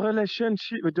the relation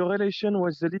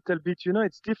was a little bit,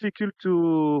 it's difficult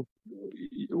to,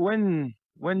 when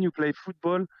you play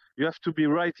football, you have to be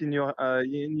right in your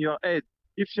head.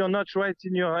 If you're not right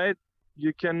in your head,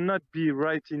 you cannot be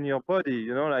right in your body,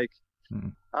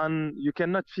 and you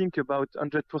cannot think about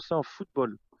 100% of football.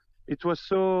 It was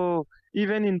so,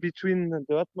 even in between,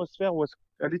 the atmosphere was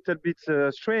a little bit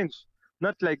strange,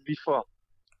 not like before.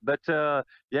 But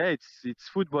yeah, it's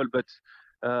football. But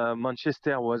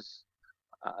Manchester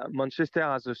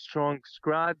has a strong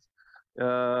squad.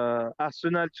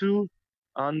 Arsenal too,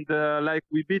 and like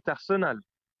we beat Arsenal,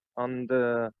 and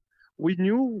we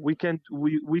knew we could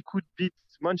beat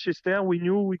Manchester. We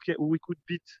knew we could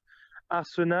beat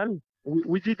Arsenal.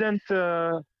 We didn't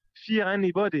fear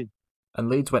anybody. And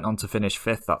Leeds went on to finish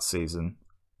 5th that season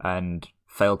and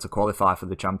failed to qualify for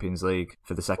the Champions League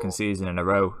for the second season in a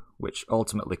row, which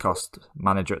ultimately cost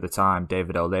manager at the time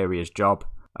David O'Leary his job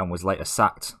and was later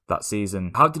sacked that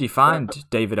season. How did you find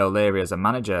David O'Leary as a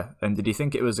manager, and did you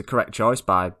think it was a correct choice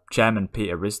by Chairman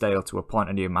Peter Ridsdale to appoint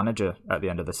a new manager at the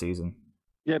end of the season?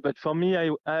 Yeah, but for me,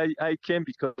 I came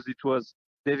because it was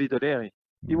David O'Leary.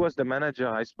 He was the manager.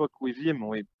 I spoke with him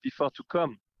before to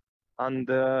come, and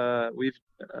with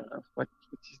what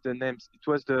is the name? It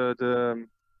was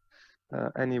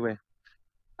anyway.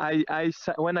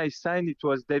 When I signed, it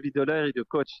was David O'Leary, the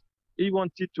coach. He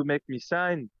wanted to make me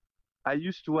sign. I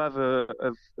used to have a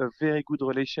very good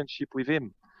relationship with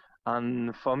him,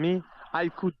 and for me, I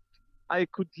could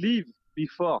leave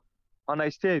before, and I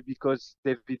stayed because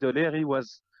David O'Leary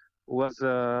was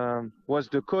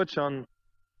the coach, and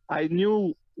I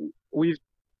knew with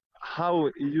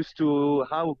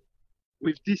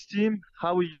this team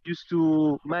how he used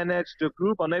to manage the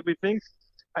group and everything.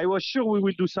 I was sure we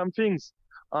will do some things,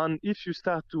 and if you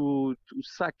start to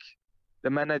sack the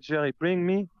manager he bring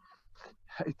me,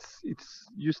 it's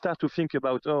you start to think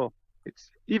about,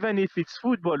 it's even if it's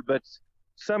football, but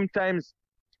sometimes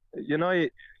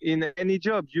in any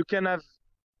job you can have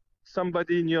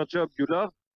somebody in your job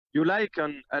you like,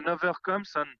 and another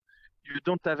comes and you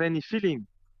don't have any feeling.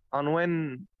 And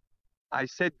when I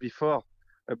said before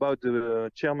about the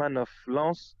chairman of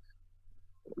Lens,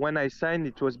 when I signed,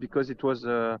 it was because it was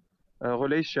a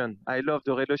relation. I love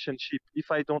the relationship.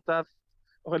 If I don't have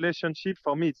a relationship,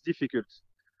 for me it's difficult.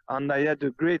 And I had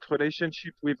a great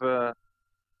relationship with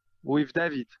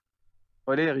David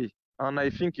O'Leary, and I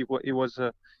think it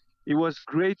was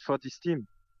great for this team.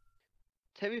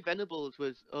 Terry Venables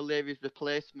was O'Leary's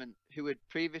replacement, who had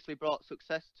previously brought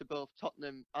success to both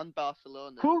Tottenham and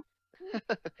Barcelona. Who?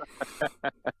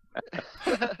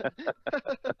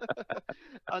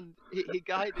 And he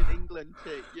guided England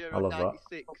to Euro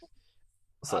 '96.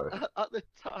 Sorry. At the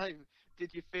time,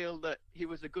 did you feel that he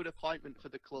was a good appointment for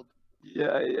the club?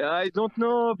 Yeah, I don't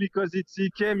know, because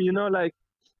he came,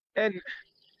 and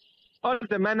all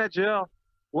the manager,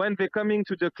 when they're coming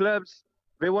to the clubs,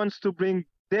 they want to bring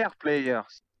their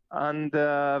players, and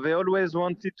they always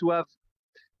wanted to have,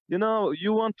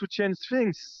 you want to change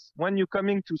things. When you're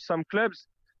coming to some clubs,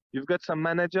 you've got some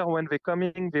manager, when they're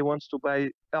coming, they want to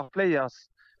buy our players,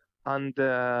 and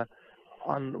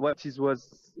what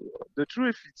was the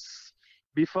truth, it's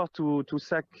before to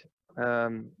sack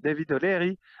David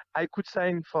O'Leary, I could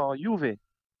sign for Juve,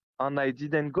 and I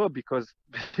didn't go because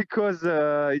it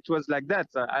was like that,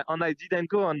 and I didn't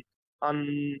go, and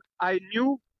I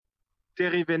knew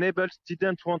Terry Venables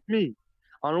didn't want me,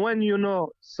 and when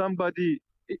somebody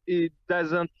he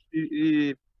doesn't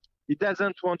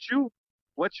want you,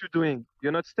 what you doing?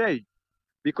 You're not stay,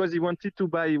 because he wanted to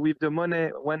buy with the money.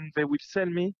 When they will sell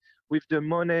me, with the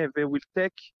money they will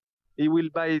take, he will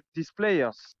buy these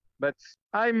players. But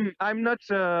I'm not.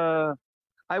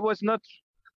 I was not.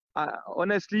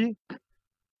 Honestly,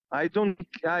 I don't.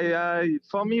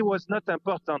 For me, was not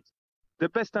important. The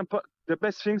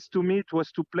best things to me, it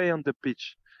was to play on the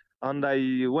pitch. And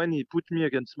when he put me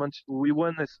against we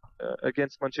won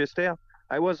against Manchester,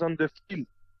 I was on the field,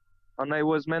 and I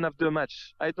was man of the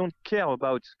match. I don't care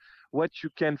about what you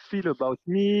can feel about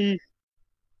me.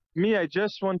 Me, I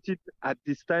just wanted, at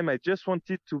this time, I just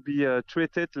wanted to be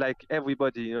treated like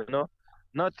everybody, you know,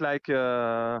 not like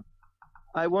I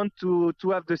want to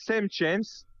have the same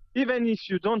chance, even if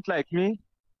you don't like me,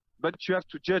 but you have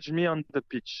to judge me on the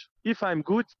pitch. If I'm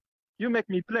good, you make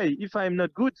me play. If I'm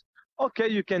not good, okay,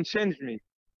 you can change me.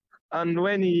 And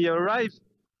when he arrived,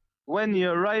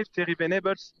 Terry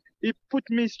Venables, he put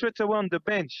me straight away on the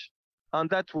bench, and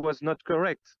that was not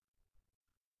correct.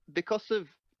 Because of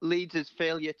Leeds'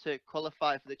 failure to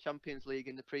qualify for the Champions League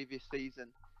in the previous season,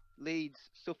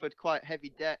 Leeds suffered quite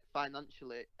heavy debt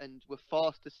financially and were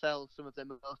forced to sell some of their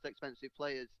most expensive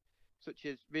players, such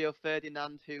as Rio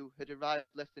Ferdinand, who had arrived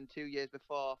less than 2 years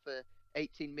before for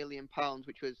 £18 million,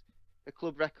 which was a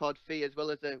club record fee as well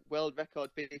as a world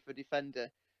record fee for defender,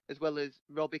 as well as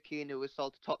Robbie Keane, who was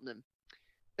sold to Tottenham.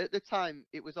 At the time,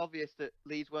 it was obvious that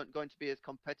Leeds weren't going to be as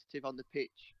competitive on the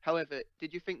pitch. However,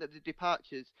 did you think that the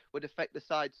departures would affect the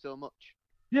side so much?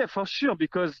 Yeah, for sure,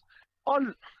 because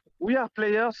we are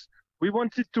players, we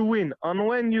wanted to win. And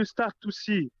when you start to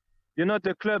see, you know,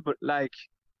 the club like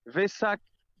Vesak,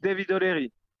 David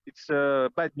O'Leary, it's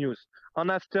bad news.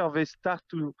 And after they start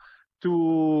to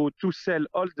sell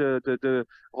all the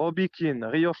Robbie Keane,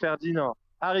 Rio Ferdinand,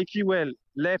 Harry Kewell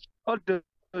left, all the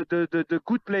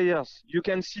good players. You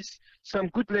can see some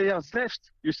good players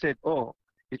left. You said, oh,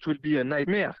 it will be a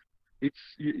nightmare. It's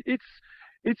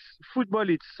football.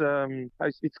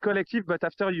 It's collective. But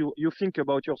after you think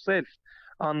about yourself,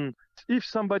 and if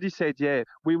somebody said, yeah,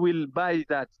 we will buy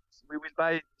that, we will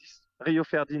buy this Rio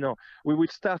Ferdinand, we will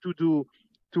start to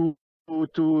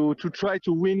try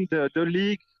to win the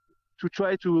league, to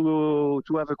try to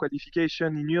have a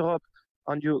qualification in Europe,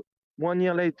 and 1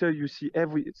 year later you see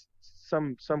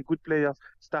some good players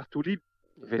start to leave.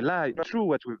 They lie, not true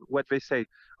what they say,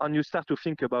 and you start to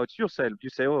think about yourself. You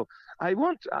say, oh, I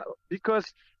want, because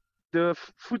the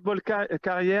football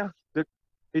career,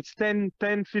 it's 10,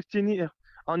 15 years,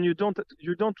 and you don't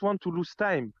want to lose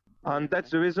time. And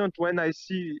that's the reason when I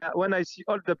see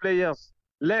all the players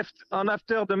left, and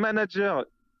after the manager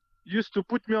used to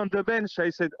put me on the bench, I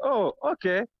said, oh,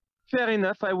 okay, fair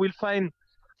enough, I will find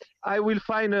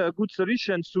a good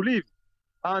solution to leave.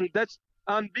 And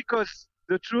because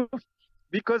the truth,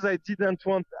 because I didn't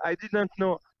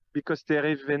know, because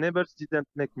Terry Venables didn't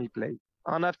make me play.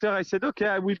 And after I said, okay,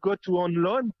 I will go on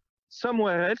loan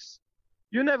somewhere else.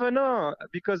 You never know,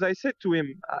 because I said to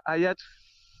him, I had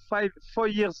 4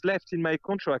 years left in my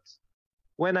contract.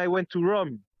 When I went to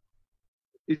Rome,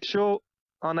 it showed,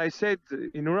 and I said,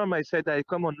 in Rome, I said, I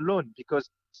come on loan, because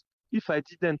if I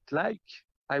didn't like,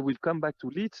 I will come back to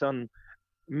Leeds, and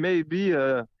maybe,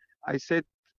 I said,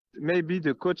 maybe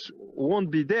the coach won't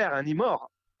be there anymore,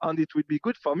 and it will be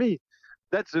good for me.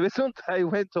 That's the reason I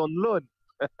went on loan.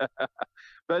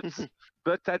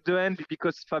 But at the end,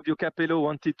 because Fabio Capello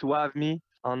wanted to have me,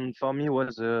 and for me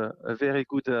was a very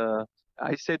good,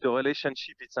 I said the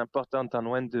relationship is important, and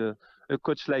when a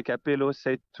coach like Capello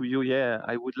said to you, yeah,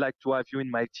 I would like to have you in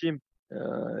my team,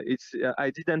 I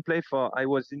didn't play I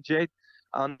was in jail,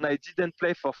 and I didn't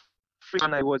play for free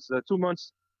when I was 2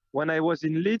 months when I was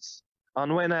in Leeds.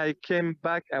 And when I came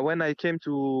back, when I came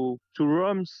to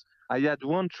Rome, I had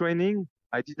one training.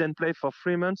 I didn't play for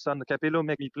 3 months, and Capello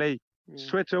made me play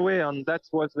straight away, and that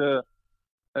was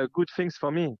a good thing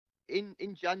for me.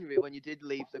 In January, when you did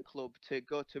leave the club to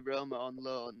go to Roma on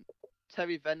loan,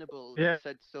 Terry Venables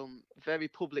said some very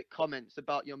public comments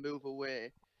about your move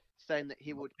away, saying that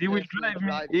he will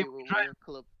drive you away the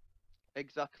club.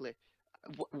 Exactly.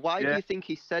 Why do you think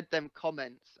he said them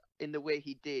comments in the way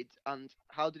he did, and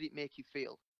how did it make you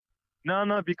feel?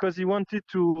 No, because he wanted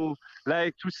to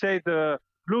say to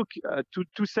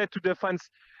say to the fans,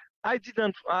 I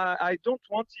don't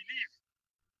want to leave.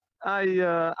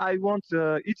 I want,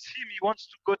 it's him, he wants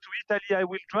to go to Italy, I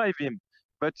will drive him.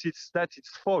 But it's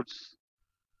false.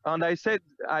 And I said,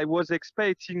 I was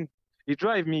expecting, he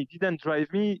drive me, he didn't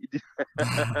drive me.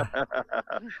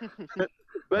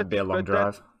 That'd be a long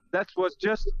drive. It was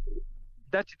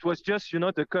just, you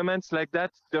know, the comments like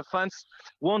that, the fans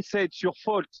won't say it's your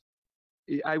fault.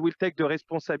 I will take the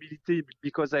responsibility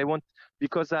because I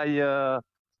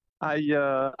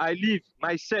leave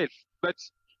myself. But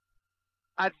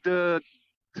at the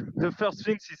first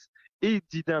thing is he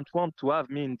didn't want to have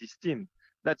me in this team.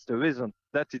 That's the reason.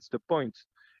 That is the point.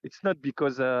 It's not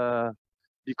because I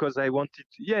wanted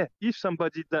to. Yeah, if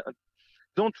somebody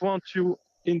don't want you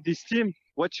in this team,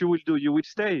 what you will do? You will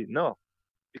stay. No,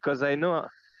 because I know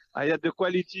I had the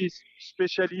qualities,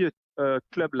 especially a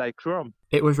club like Rome.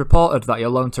 It was reported that your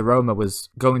loan to Roma was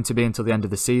going to be until the end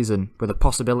of the season, with a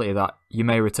possibility that you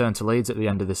may return to Leeds at the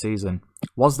end of the season.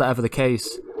 Was that ever the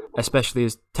case? especially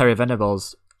as Terry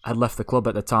Venables had left the club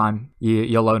at the time.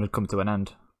 Your loan had come to an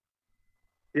end.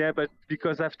 Yeah, but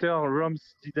because after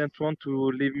Roms didn't want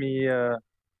to leave me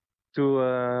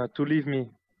to leave me,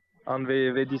 and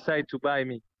they decided to buy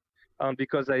me, and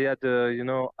because I had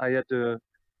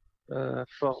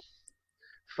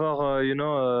for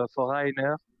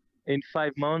Rainer in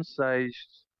 5 months they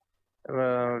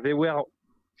were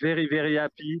very, very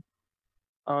happy,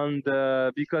 and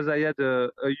because I had a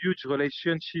huge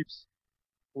relationships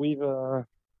with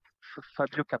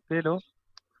Fabio Capello,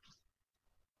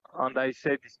 and I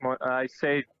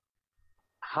said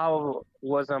how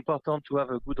was important to have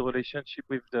a good relationship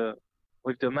with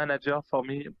the manager. For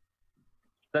me,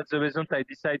 that's the reason I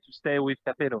decided to stay with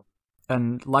Capello.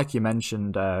 And like you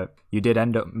mentioned, you did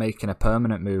end up making a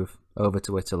permanent move over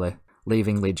to Italy,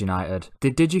 leaving Leeds United.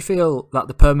 Did you feel that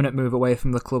the permanent move away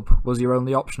from the club was your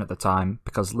only option at the time,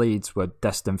 because Leeds were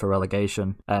destined for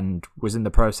relegation and was in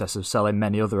the process of selling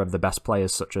many other of the best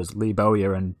players such as Lee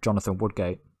Bowyer and Jonathan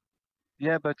Woodgate?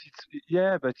 Yeah, but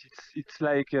it's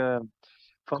like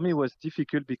for me it was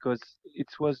difficult because it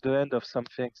was the end of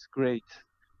something great.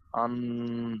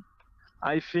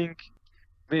 I think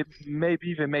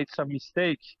maybe they made some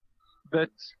mistake,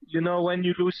 but when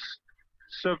you lose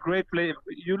so great play,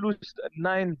 you lose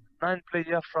nine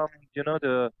players from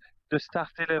the start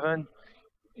 11.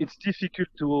 It's difficult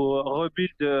to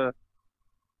rebuild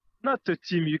not the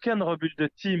team. You can rebuild the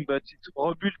team, but it's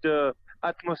rebuild the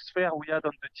atmosphere we had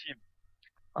on the team.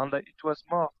 And it was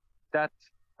more that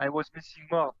I was missing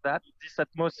more that this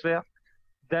atmosphere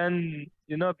than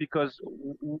because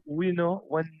we know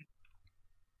when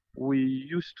we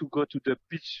used to go to the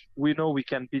pitch, we know we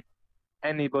can beat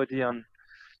anybody. And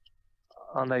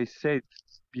I said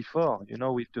before,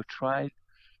 with the trial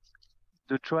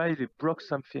it broke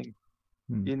something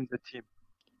in the team.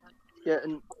 Yeah,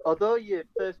 and although you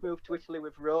first moved to Italy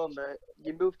with Roma,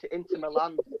 you moved to Inter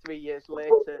Milan 3 years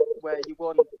later, where you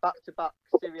won back-to-back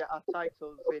Serie A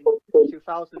titles in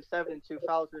 2007 and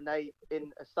 2008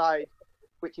 in a side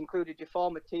which included your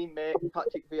former teammate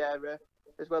Patrick Vieira,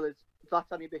 as well as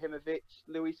Zlatan Ibrahimovic,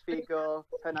 Luis Figo,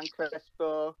 Hernan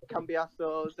Crespo,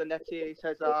 Cambiaso, Zanetti,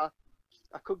 Cesar.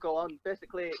 I could go on.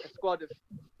 Basically, a squad of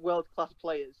world-class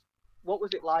players. What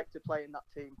was it like to play in that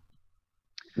team?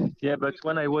 Yeah, but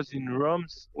when I was in Rome,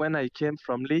 when I came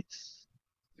from Leeds,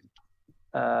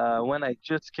 when I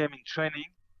just came in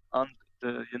training on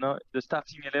the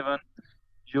starting 11,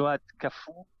 you had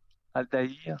Cafu,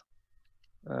 Aldair,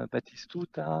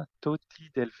 Batistuta, Totti,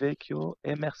 Del Vecchio,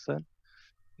 Emerson.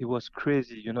 It was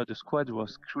crazy, the squad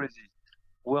was crazy,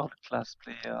 world-class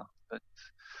player. But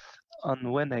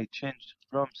when I changed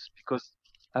Roms, because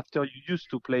after you used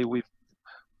to play with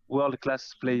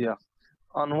world-class player,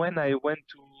 and when I went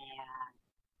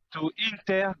to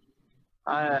Inter,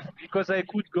 because I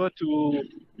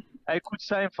could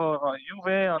sign for Juve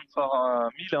and for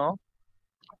Milan,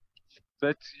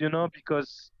 but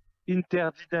because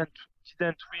Inter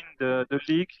didn't win the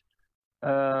league.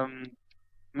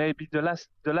 Maybe the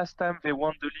last time they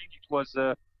won the league, it was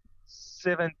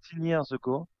 17 years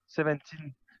ago,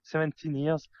 17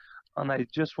 years, and I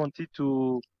just wanted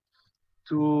to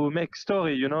make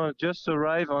story, just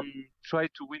arrive and try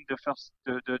to win the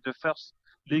first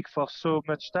league for so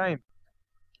much time,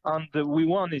 and we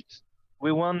won it.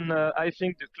 We won. I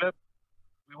think the club.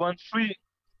 We won 3.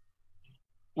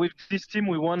 With this team,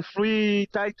 we won 3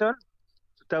 titles: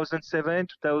 2007,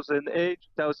 2008,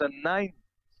 2009,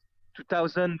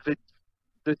 2000.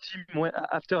 The team went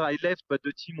after I left, but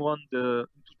the team won the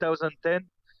 2010.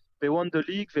 They won the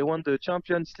league. They won the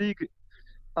Champions League,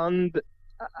 and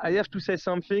I have to say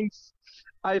some things.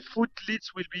 I thought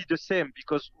Leeds will be the same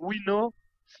because we know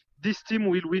this team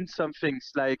will win some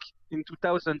things. Like in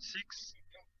 2006,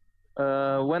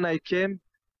 when I came,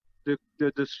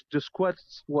 the squad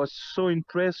was so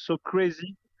impressed, so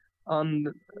crazy,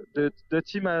 and the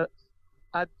team had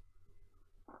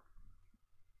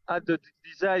the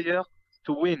desire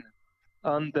to win.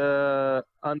 And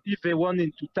if they won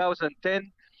in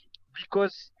 2010,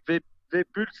 because they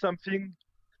built something,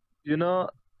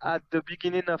 at the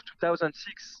beginning of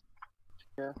 2006.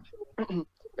 Yeah.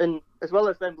 And as well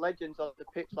as them legends on the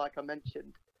pitch, like I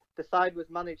mentioned, the side was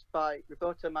managed by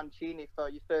Roberto Mancini for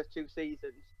your first 2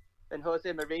 seasons and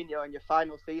Jose Mourinho in your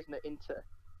final season at Inter.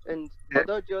 And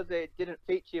although Jose didn't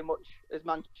feature you much as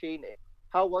Mancini,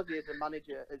 how was he as a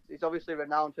manager? He's obviously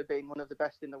renowned for being one of the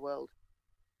best in the world.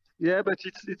 Yeah, but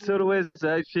it's always,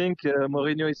 I think,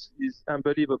 Mourinho is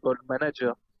unbelievable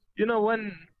manager.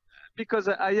 Because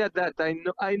I had that,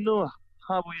 I know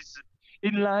how he's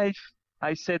in life.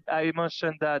 I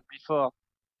mentioned that before.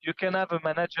 You can have a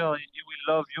manager, he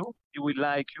will love you, he will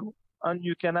like you, and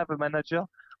you can have a manager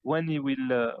when he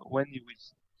will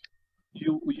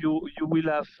you will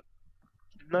have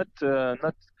not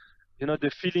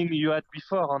the feeling you had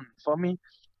before. And for me,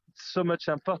 it's so much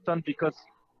important because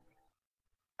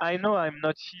I know I'm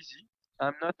not easy.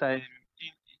 I'm not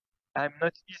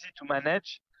easy to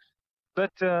manage,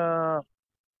 but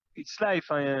it's life.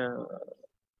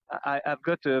 I've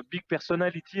got a big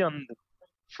personality, and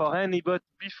for anybody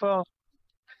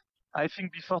I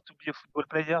think before to be a football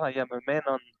player, I am a man,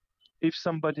 and if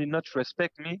somebody not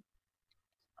respect me,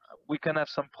 we can have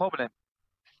some problem.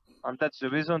 And that's the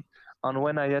reason. And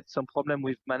when I had some problem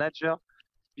with manager,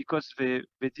 because they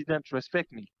didn't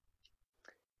respect me.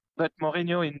 But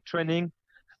Mourinho in training,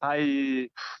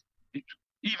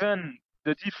 even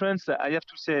the difference, I have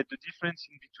to say, the difference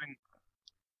in between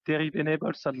Terry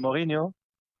Venables and Mourinho,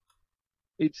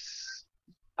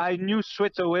 I knew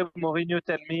straight away Mourinho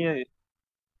tell me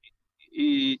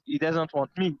he doesn't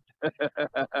want me.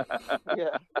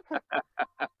 Yeah.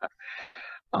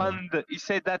 And he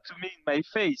said that to me in my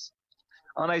face.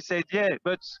 And I said, yeah,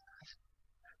 but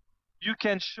you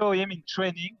can show him in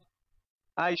training.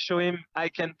 I show him I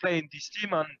can play in this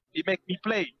team, and he make me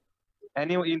play.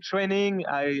 And in training,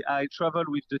 I travel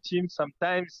with the team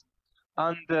sometimes.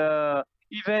 And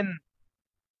even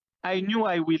I knew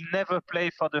I will never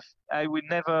play I will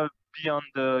never be on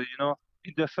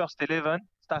in the first 11,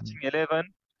 starting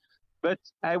 11. But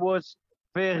I was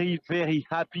very, very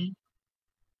happy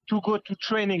to go to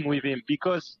training with him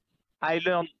because I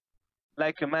learned,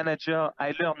 like a manager,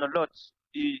 I learned a lot.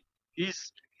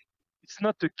 It's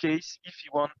not the case if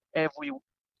you want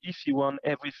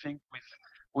everything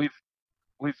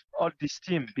with all this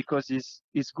team, because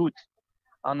he's good,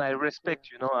 and I respect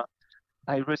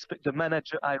I respect the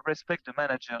manager.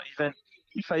 Even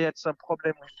if I had some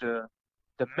problem with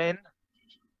the men,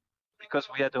 because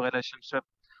we had a relationship.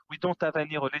 We don't have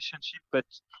any relationship, but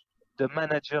the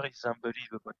manager is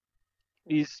unbelievable.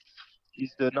 He's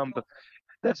the number.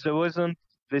 That's the reason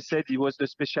they said he was the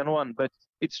special one, but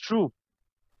it's true.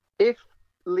 If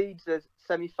Leeds'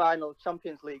 semi-final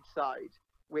Champions League side,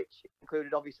 which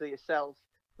included obviously yourself,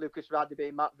 Lucas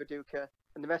Radebe, Matt Viduka,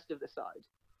 and the rest of the side,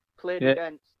 played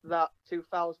against that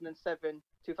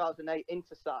 2007-2008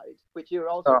 Inter side, which you were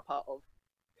also a part of,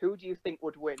 who do you think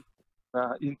would win?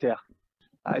 Inter.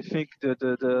 I think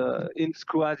the in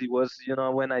squad, it was,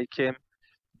 when I came,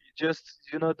 just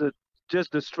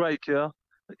the striker.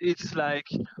 It's like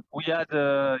we had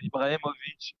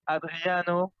Ibrahimovic,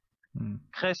 Adriano,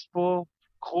 Crespo,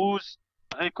 Cruz,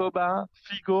 Recoba,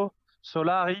 Figo,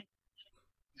 Solari.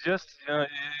 Just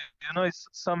it's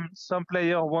some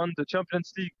player won the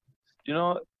Champions League.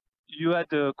 You had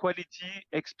the quality,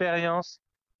 experience,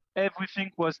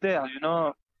 everything was there.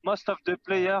 Most of the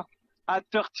players had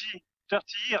 30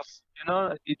 years.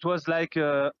 It was like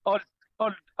all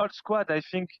squad. I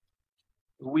think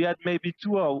we had maybe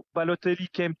two. Balotelli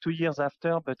came 2 years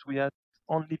after, but we had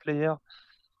only player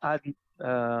had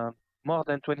more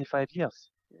than 25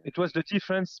 years. It was the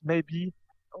difference. Maybe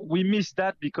we missed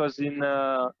that because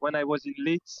when I was in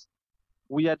Leeds,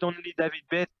 we had only David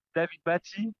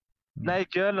Batty,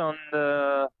 Nigel,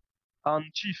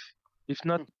 and Chief. If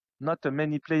not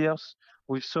many players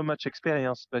with so much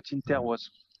experience. But Inter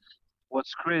was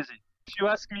crazy. If you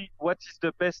ask me what is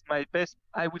my best,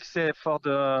 I will say for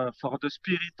the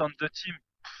spirit on the team,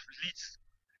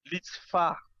 Leeds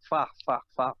far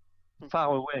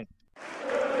away.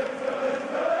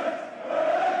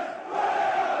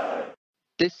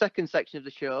 This second section of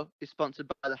the show is sponsored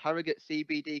by the Harrogate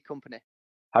CBD Company.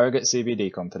 Harrogate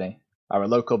CBD Company are a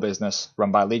local business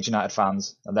run by Leeds United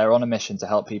fans, and they're on a mission to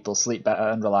help people sleep better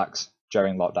and relax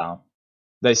during lockdown.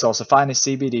 They source the finest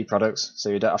CBD products, so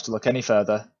you don't have to look any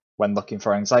further when looking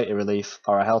for anxiety relief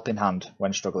or a helping hand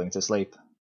when struggling to sleep.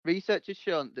 Research has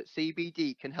shown that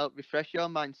CBD can help refresh your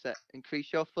mindset,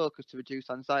 increase your focus to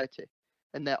reduce anxiety,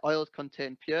 and their oils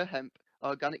contain pure hemp,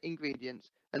 organic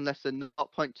ingredients, and less than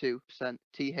 0.2%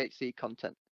 THC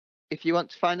content. If you want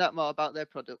to find out more about their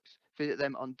products, visit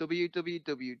them on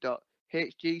www.hgcbd.co.uk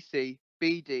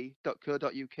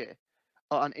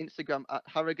or on Instagram at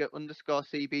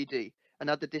Harrogate_CBD and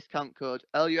add the discount code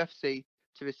LUFC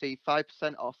to receive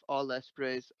 5% off all their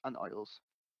sprays and oils.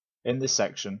 In this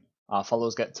section, our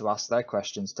followers get to ask their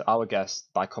questions to our guests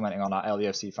by commenting on our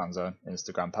LUFC Fanzone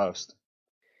Instagram post.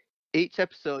 Each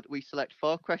episode, we select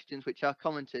 4 questions which are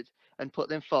commented and put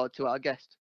them forward to our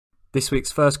guest. This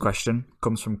week's first question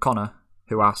comes from Connor,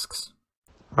 who asks,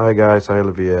 Hi guys, hi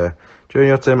Olivier. During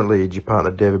your time at Leeds, you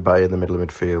partnered David Batty in the middle of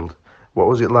midfield. What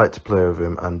was it like to play with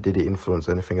him, and did it influence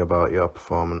anything about your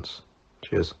performance?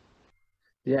 Cheers.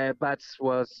 Yeah, Bats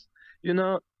was,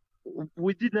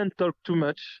 we didn't talk too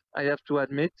much, I have to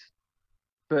admit,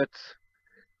 but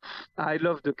I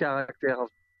love the character of.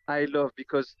 I love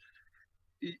because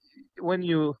when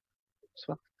you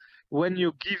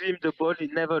give him the ball, he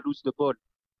never lose the ball.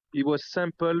 He was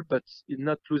simple, but he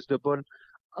not lose the ball,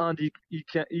 and he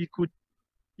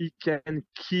can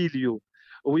kill you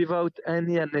without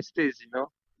any anesthesia.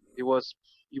 He was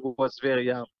very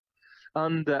hard,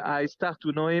 and I start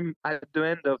to know him at the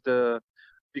end of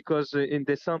because in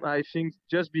December, I think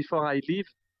just before I leave,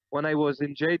 when I was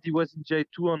in jail, he was in jail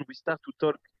too, and we start to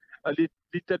talk a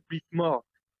little bit more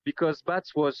because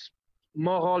Bats was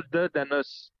more older than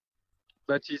us,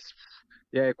 but he's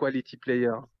a quality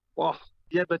player. Oh,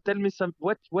 yeah, but tell me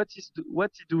what he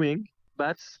doing,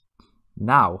 Bats?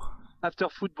 Now, after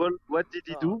football, what did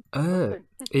he do?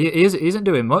 He isn't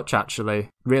doing much actually.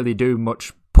 Really, do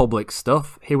much public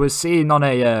stuff. He was seen on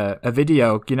a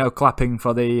video, clapping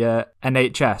for the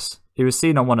NHS. He was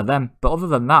seen on one of them, but other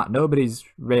than that, nobody's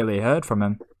really heard from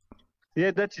him.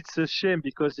 Yeah, it's a shame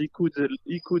because he couldn't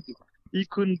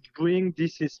bring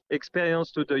this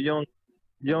experience to the young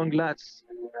lads.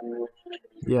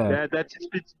 Yeah, that's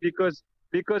because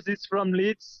it's from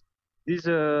Leeds. He's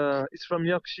from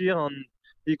Yorkshire, and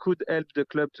he could help the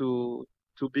club to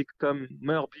become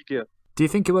more bigger. Do you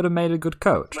think he would have made a good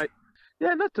coach?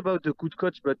 Yeah, not about the good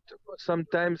coach, but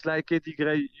sometimes like Eddie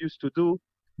Gray used to do.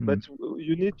 But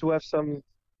you need to have some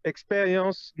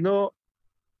experience.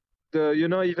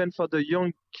 Even for the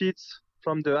young kids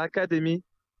from the academy,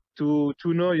 to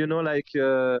know,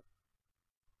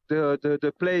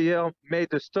 the player made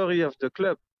the story of the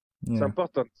club. Yeah. It's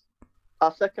important.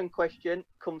 Our second question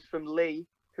comes from Lee,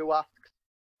 who asks,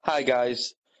 "Hi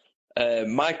guys,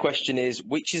 my question is,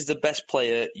 which is the best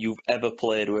player you've ever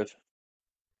played with?"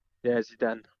 Yeah,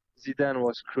 Zidane. Zidane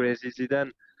was crazy.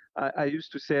 Zidane, I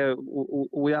used to say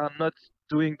we are not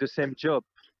doing the same job.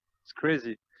 It's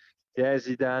crazy. Yeah,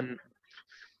 Zidane.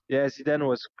 Yeah, Zidane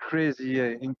was crazy.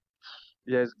 I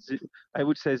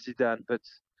would say Zidane, but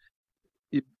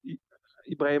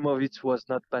Ibrahimovic was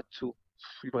not bad too.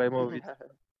 Ibrahimovic,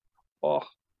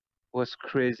 was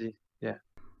crazy. Yeah.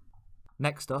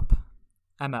 Next up,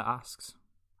 Emma asks,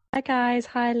 "Hi guys,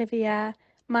 hi Olivier.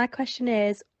 My question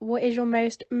is, what is your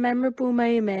most memorable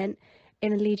moment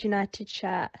in a Leeds United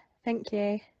shirt? Thank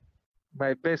you."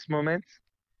 My best moment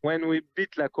when we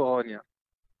beat La Coronia.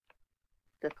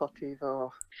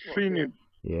 Deportivo. 3-0.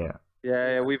 Yeah.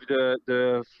 Yeah, with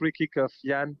the free kick of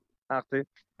Jan Arte.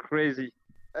 Crazy.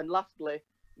 And lastly,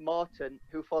 Morton,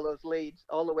 who follows Leeds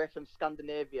all the way from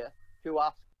Scandinavia, who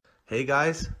asks, "Hey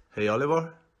guys, hey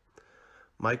Oliver.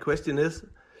 My question is,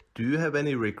 do you have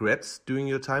any regrets during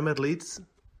your time at Leeds?"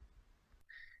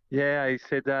 Yeah, I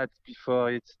said that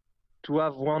before. It's to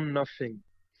have won nothing.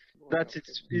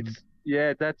 It's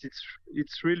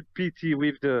real pity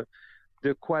with the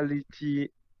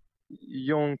quality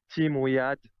young team we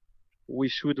had. We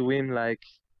should win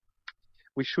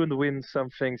some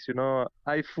things,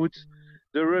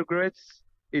 the regrets,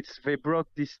 it's they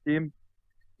broke this team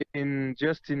in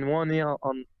 1 year,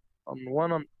 on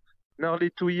nearly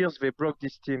 2 years they broke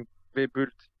this team they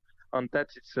built, and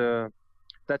that's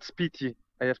pity,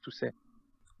 I have to say.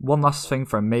 One last thing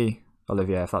from me,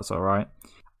 Olivier, if that's all right.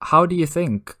 How do you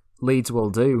think Leeds will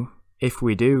do if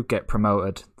we do get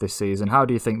promoted this season? How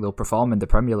do you think they'll perform in the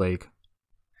Premier League?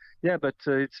 Yeah, but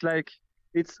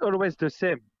it's always the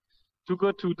same. To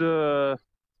go to the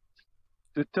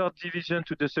third division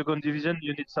to the second division,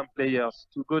 you need some players.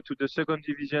 To go to the second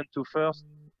division to first,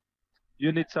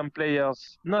 you need some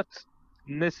players. Not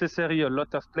necessarily a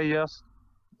lot of players,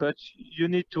 but you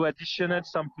need to additional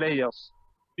some players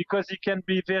because it can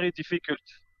be very difficult.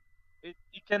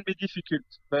 It can be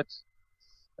difficult, but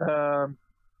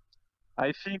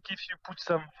I think if you put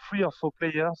some 3 or 4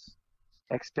 players,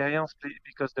 experience,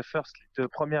 because the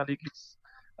Premier League is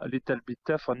a little bit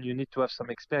tough and you need to have some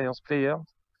experienced players.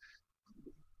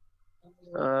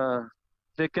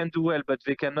 They can do well, but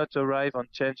they cannot arrive and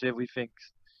change everything.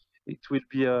 It won't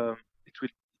be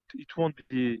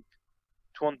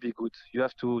good. You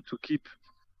have to keep,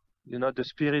 the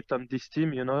spirit on this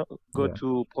team.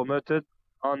 To promoted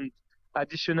and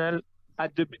additional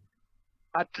at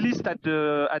least at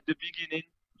the beginning.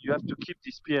 You have to keep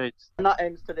the spirit. And that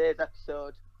ends today's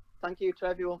episode. Thank you to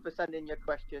everyone for sending your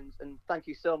questions, and thank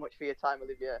you so much for your time,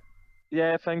 Olivier.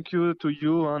 Yeah, thank you to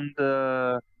you, and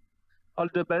all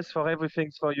the best for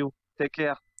everything for you. Take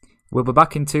care. We'll be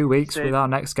back in 2 weeks with our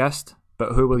next guest,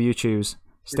 but who will you choose?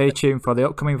 Stay tuned for the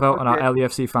upcoming vote on our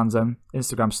LUFC Fanzone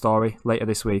Instagram story later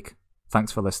this week.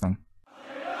 Thanks for listening.